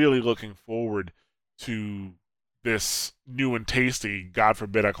really looking forward to this new and tasty, God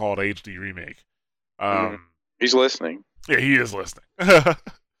forbid I call it HD remake. He's listening. Yeah, he is listening.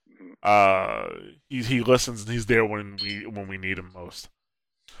 He listens and he's there when we need him most.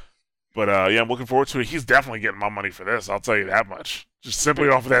 But yeah, I'm looking forward to it. He's definitely getting my money for this. I'll tell you that much. Just simply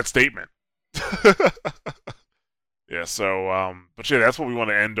off of that statement. Yeah. So, but yeah, that's what we want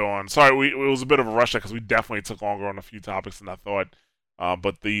to end on. Sorry, it was a bit of a rush because we definitely took longer on a few topics than I thought.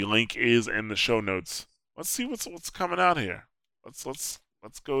 But the link is in the show notes. Let's see what's coming out here. Let's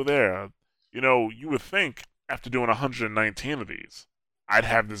go there. You would think after doing 119 of these, I'd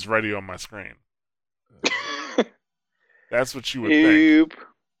have this ready on my screen. That's what you would think.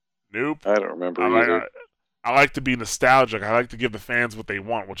 Nope. I don't remember either. I like to be nostalgic. I like to give the fans what they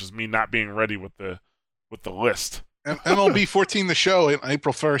want, which is me not being ready with the list. MLB 14 the show on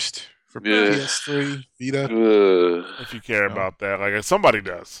April 1st for PS3, Vita. If you care about that, like somebody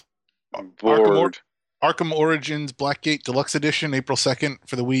does. I'm bored. Arkham Origins Blackgate Deluxe Edition, April 2nd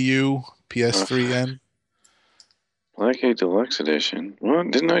for the Wii U, PS3, Blackgate Deluxe Edition. Well,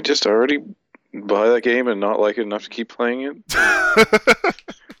 didn't I just already buy that game and not like it enough to keep playing it?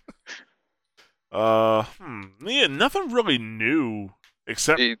 Yeah, nothing really new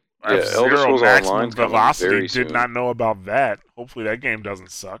except Elder Zero Scrolls Maximum Online's Velocity. soon. Did not know about that. Hopefully that game doesn't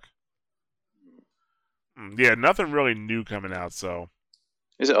suck. Yeah, nothing really new coming out. So,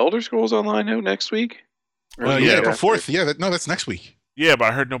 is Elder Scrolls Online out next week? Yeah, April 4th. Yeah, that's next week. Yeah, but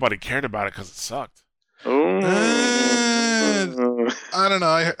I heard nobody cared about it because it sucked. I don't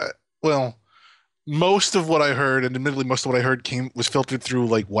know. Well, most of what I heard, and admittedly, most of what I heard was filtered through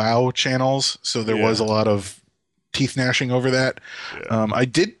like WoW channels, so there was a lot of teeth gnashing over that. Yeah. I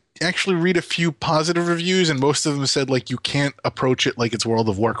did actually read a few positive reviews, and most of them said like you can't approach it like it's World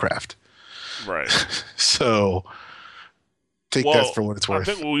of Warcraft. Right. So take that for what it's worth.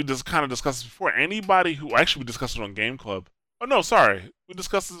 I think we just kind of discussed this before. Anybody who actually we discussed it on Game Club. Oh no, sorry, we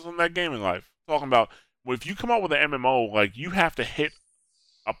discussed this on That Gaming Life. Talking about if you come out with an MMO, like you have to hit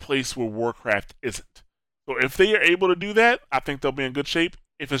a place where Warcraft isn't. So if they are able to do that, I think they'll be in good shape.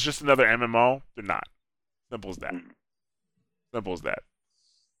 If it's just another MMO, they're not. Simple as that. Simple as that.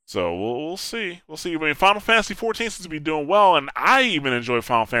 So we'll see. We'll see. I mean, Final Fantasy 14 seems to be doing well, and I even enjoyed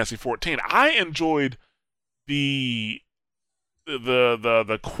Final Fantasy 14. I enjoyed the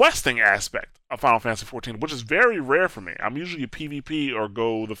questing aspect of Final Fantasy 14, which is very rare for me. I'm usually a PvP or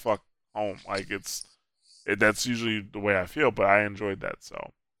go the fuck home. Like that's usually the way I feel, but I enjoyed that.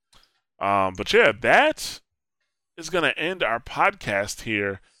 So, but yeah, that is gonna end our podcast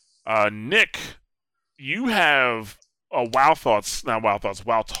here. Nick, you have WoW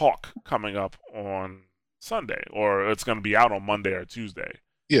Talk coming up on Sunday, or it's gonna be out on Monday or Tuesday.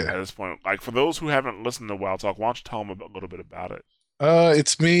 Yeah. At this point, like for those who haven't listened to WoW Talk, why don't you tell them a little bit about it?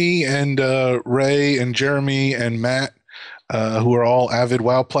 It's me and Ray and Jeremy and Matt, who are all avid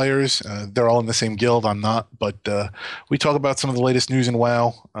WoW players. They're all in the same guild. I'm not, but we talk about some of the latest news in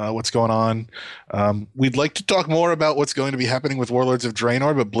WoW, what's going on. We'd like to talk more about what's going to be happening with Warlords of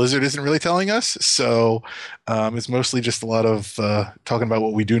Draenor, but Blizzard isn't really telling us. So it's mostly just a lot of talking about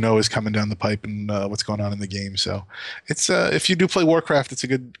what we do know is coming down the pipe and what's going on in the game. So it's if you do play Warcraft, it's a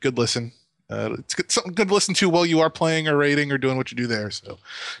good listen. It's something good to listen to while you are playing or raiding or doing what you do there.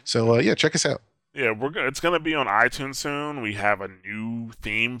 So yeah, check us out. Yeah, it's gonna be on iTunes soon. We have a new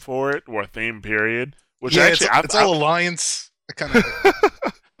theme for it, or a theme period. Which actually, it's all Alliance. I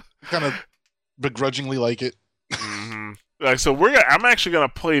kind of begrudgingly like it. Mm-hmm. Like so, I'm actually gonna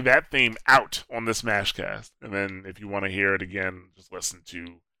play that theme out on this Smashcast, and then if you want to hear it again, just listen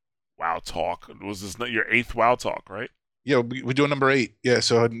to WoW Talk. Was this your 8th WoW Talk, right? Yeah, we're doing number 8. Yeah,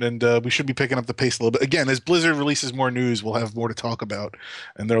 so and we should be picking up the pace a little bit. Again, as Blizzard releases more news, we'll have more to talk about,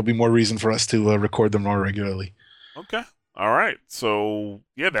 and there'll be more reason for us to record them more regularly. Okay. All right. So,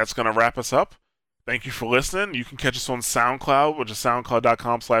 yeah, that's going to wrap us up. Thank you for listening. You can catch us on SoundCloud, which is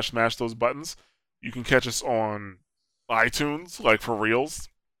soundcloud.com/smashthosebuttons. You can catch us on iTunes, like for reals.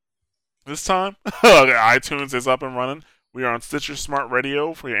 This time, iTunes is up and running. We are on Stitcher Smart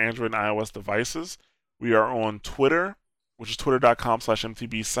Radio for your Android and iOS devices. We are on Twitter, which is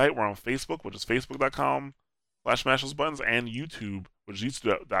twitter.com/mtbsite. We're on Facebook, which is facebook.com youtube.com/mashthosebuttons and YouTube, which is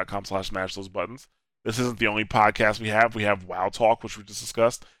youtube.com/mashthosebuttons. This isn't the only podcast we have. We have WoW Talk, which we just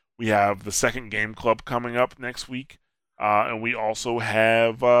discussed. We have the second Game Club coming up next week. And we also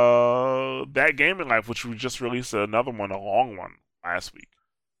have That Gaming Life, which we just released another one, a long one, last week.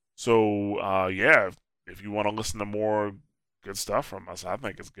 So, yeah, if you want to listen to more good stuff from us, I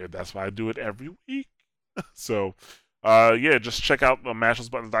think it's good. That's why I do it every week. So, yeah, just check out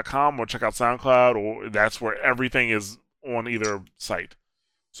mashthosebuttons.com or check out SoundCloud, or that's where everything is on either site.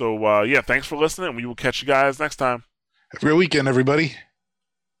 So, yeah, thanks for listening. We will catch you guys next time. Have a great weekend, everybody.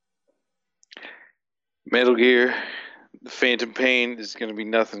 Metal Gear, the Phantom Pain is going to be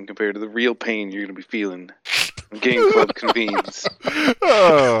nothing compared to the real pain you're going to be feeling when Game Club convenes.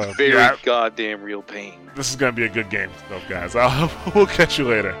 Very goddamn real pain. This is going to be a good game, though, guys. We'll catch you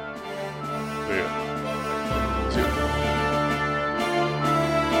later.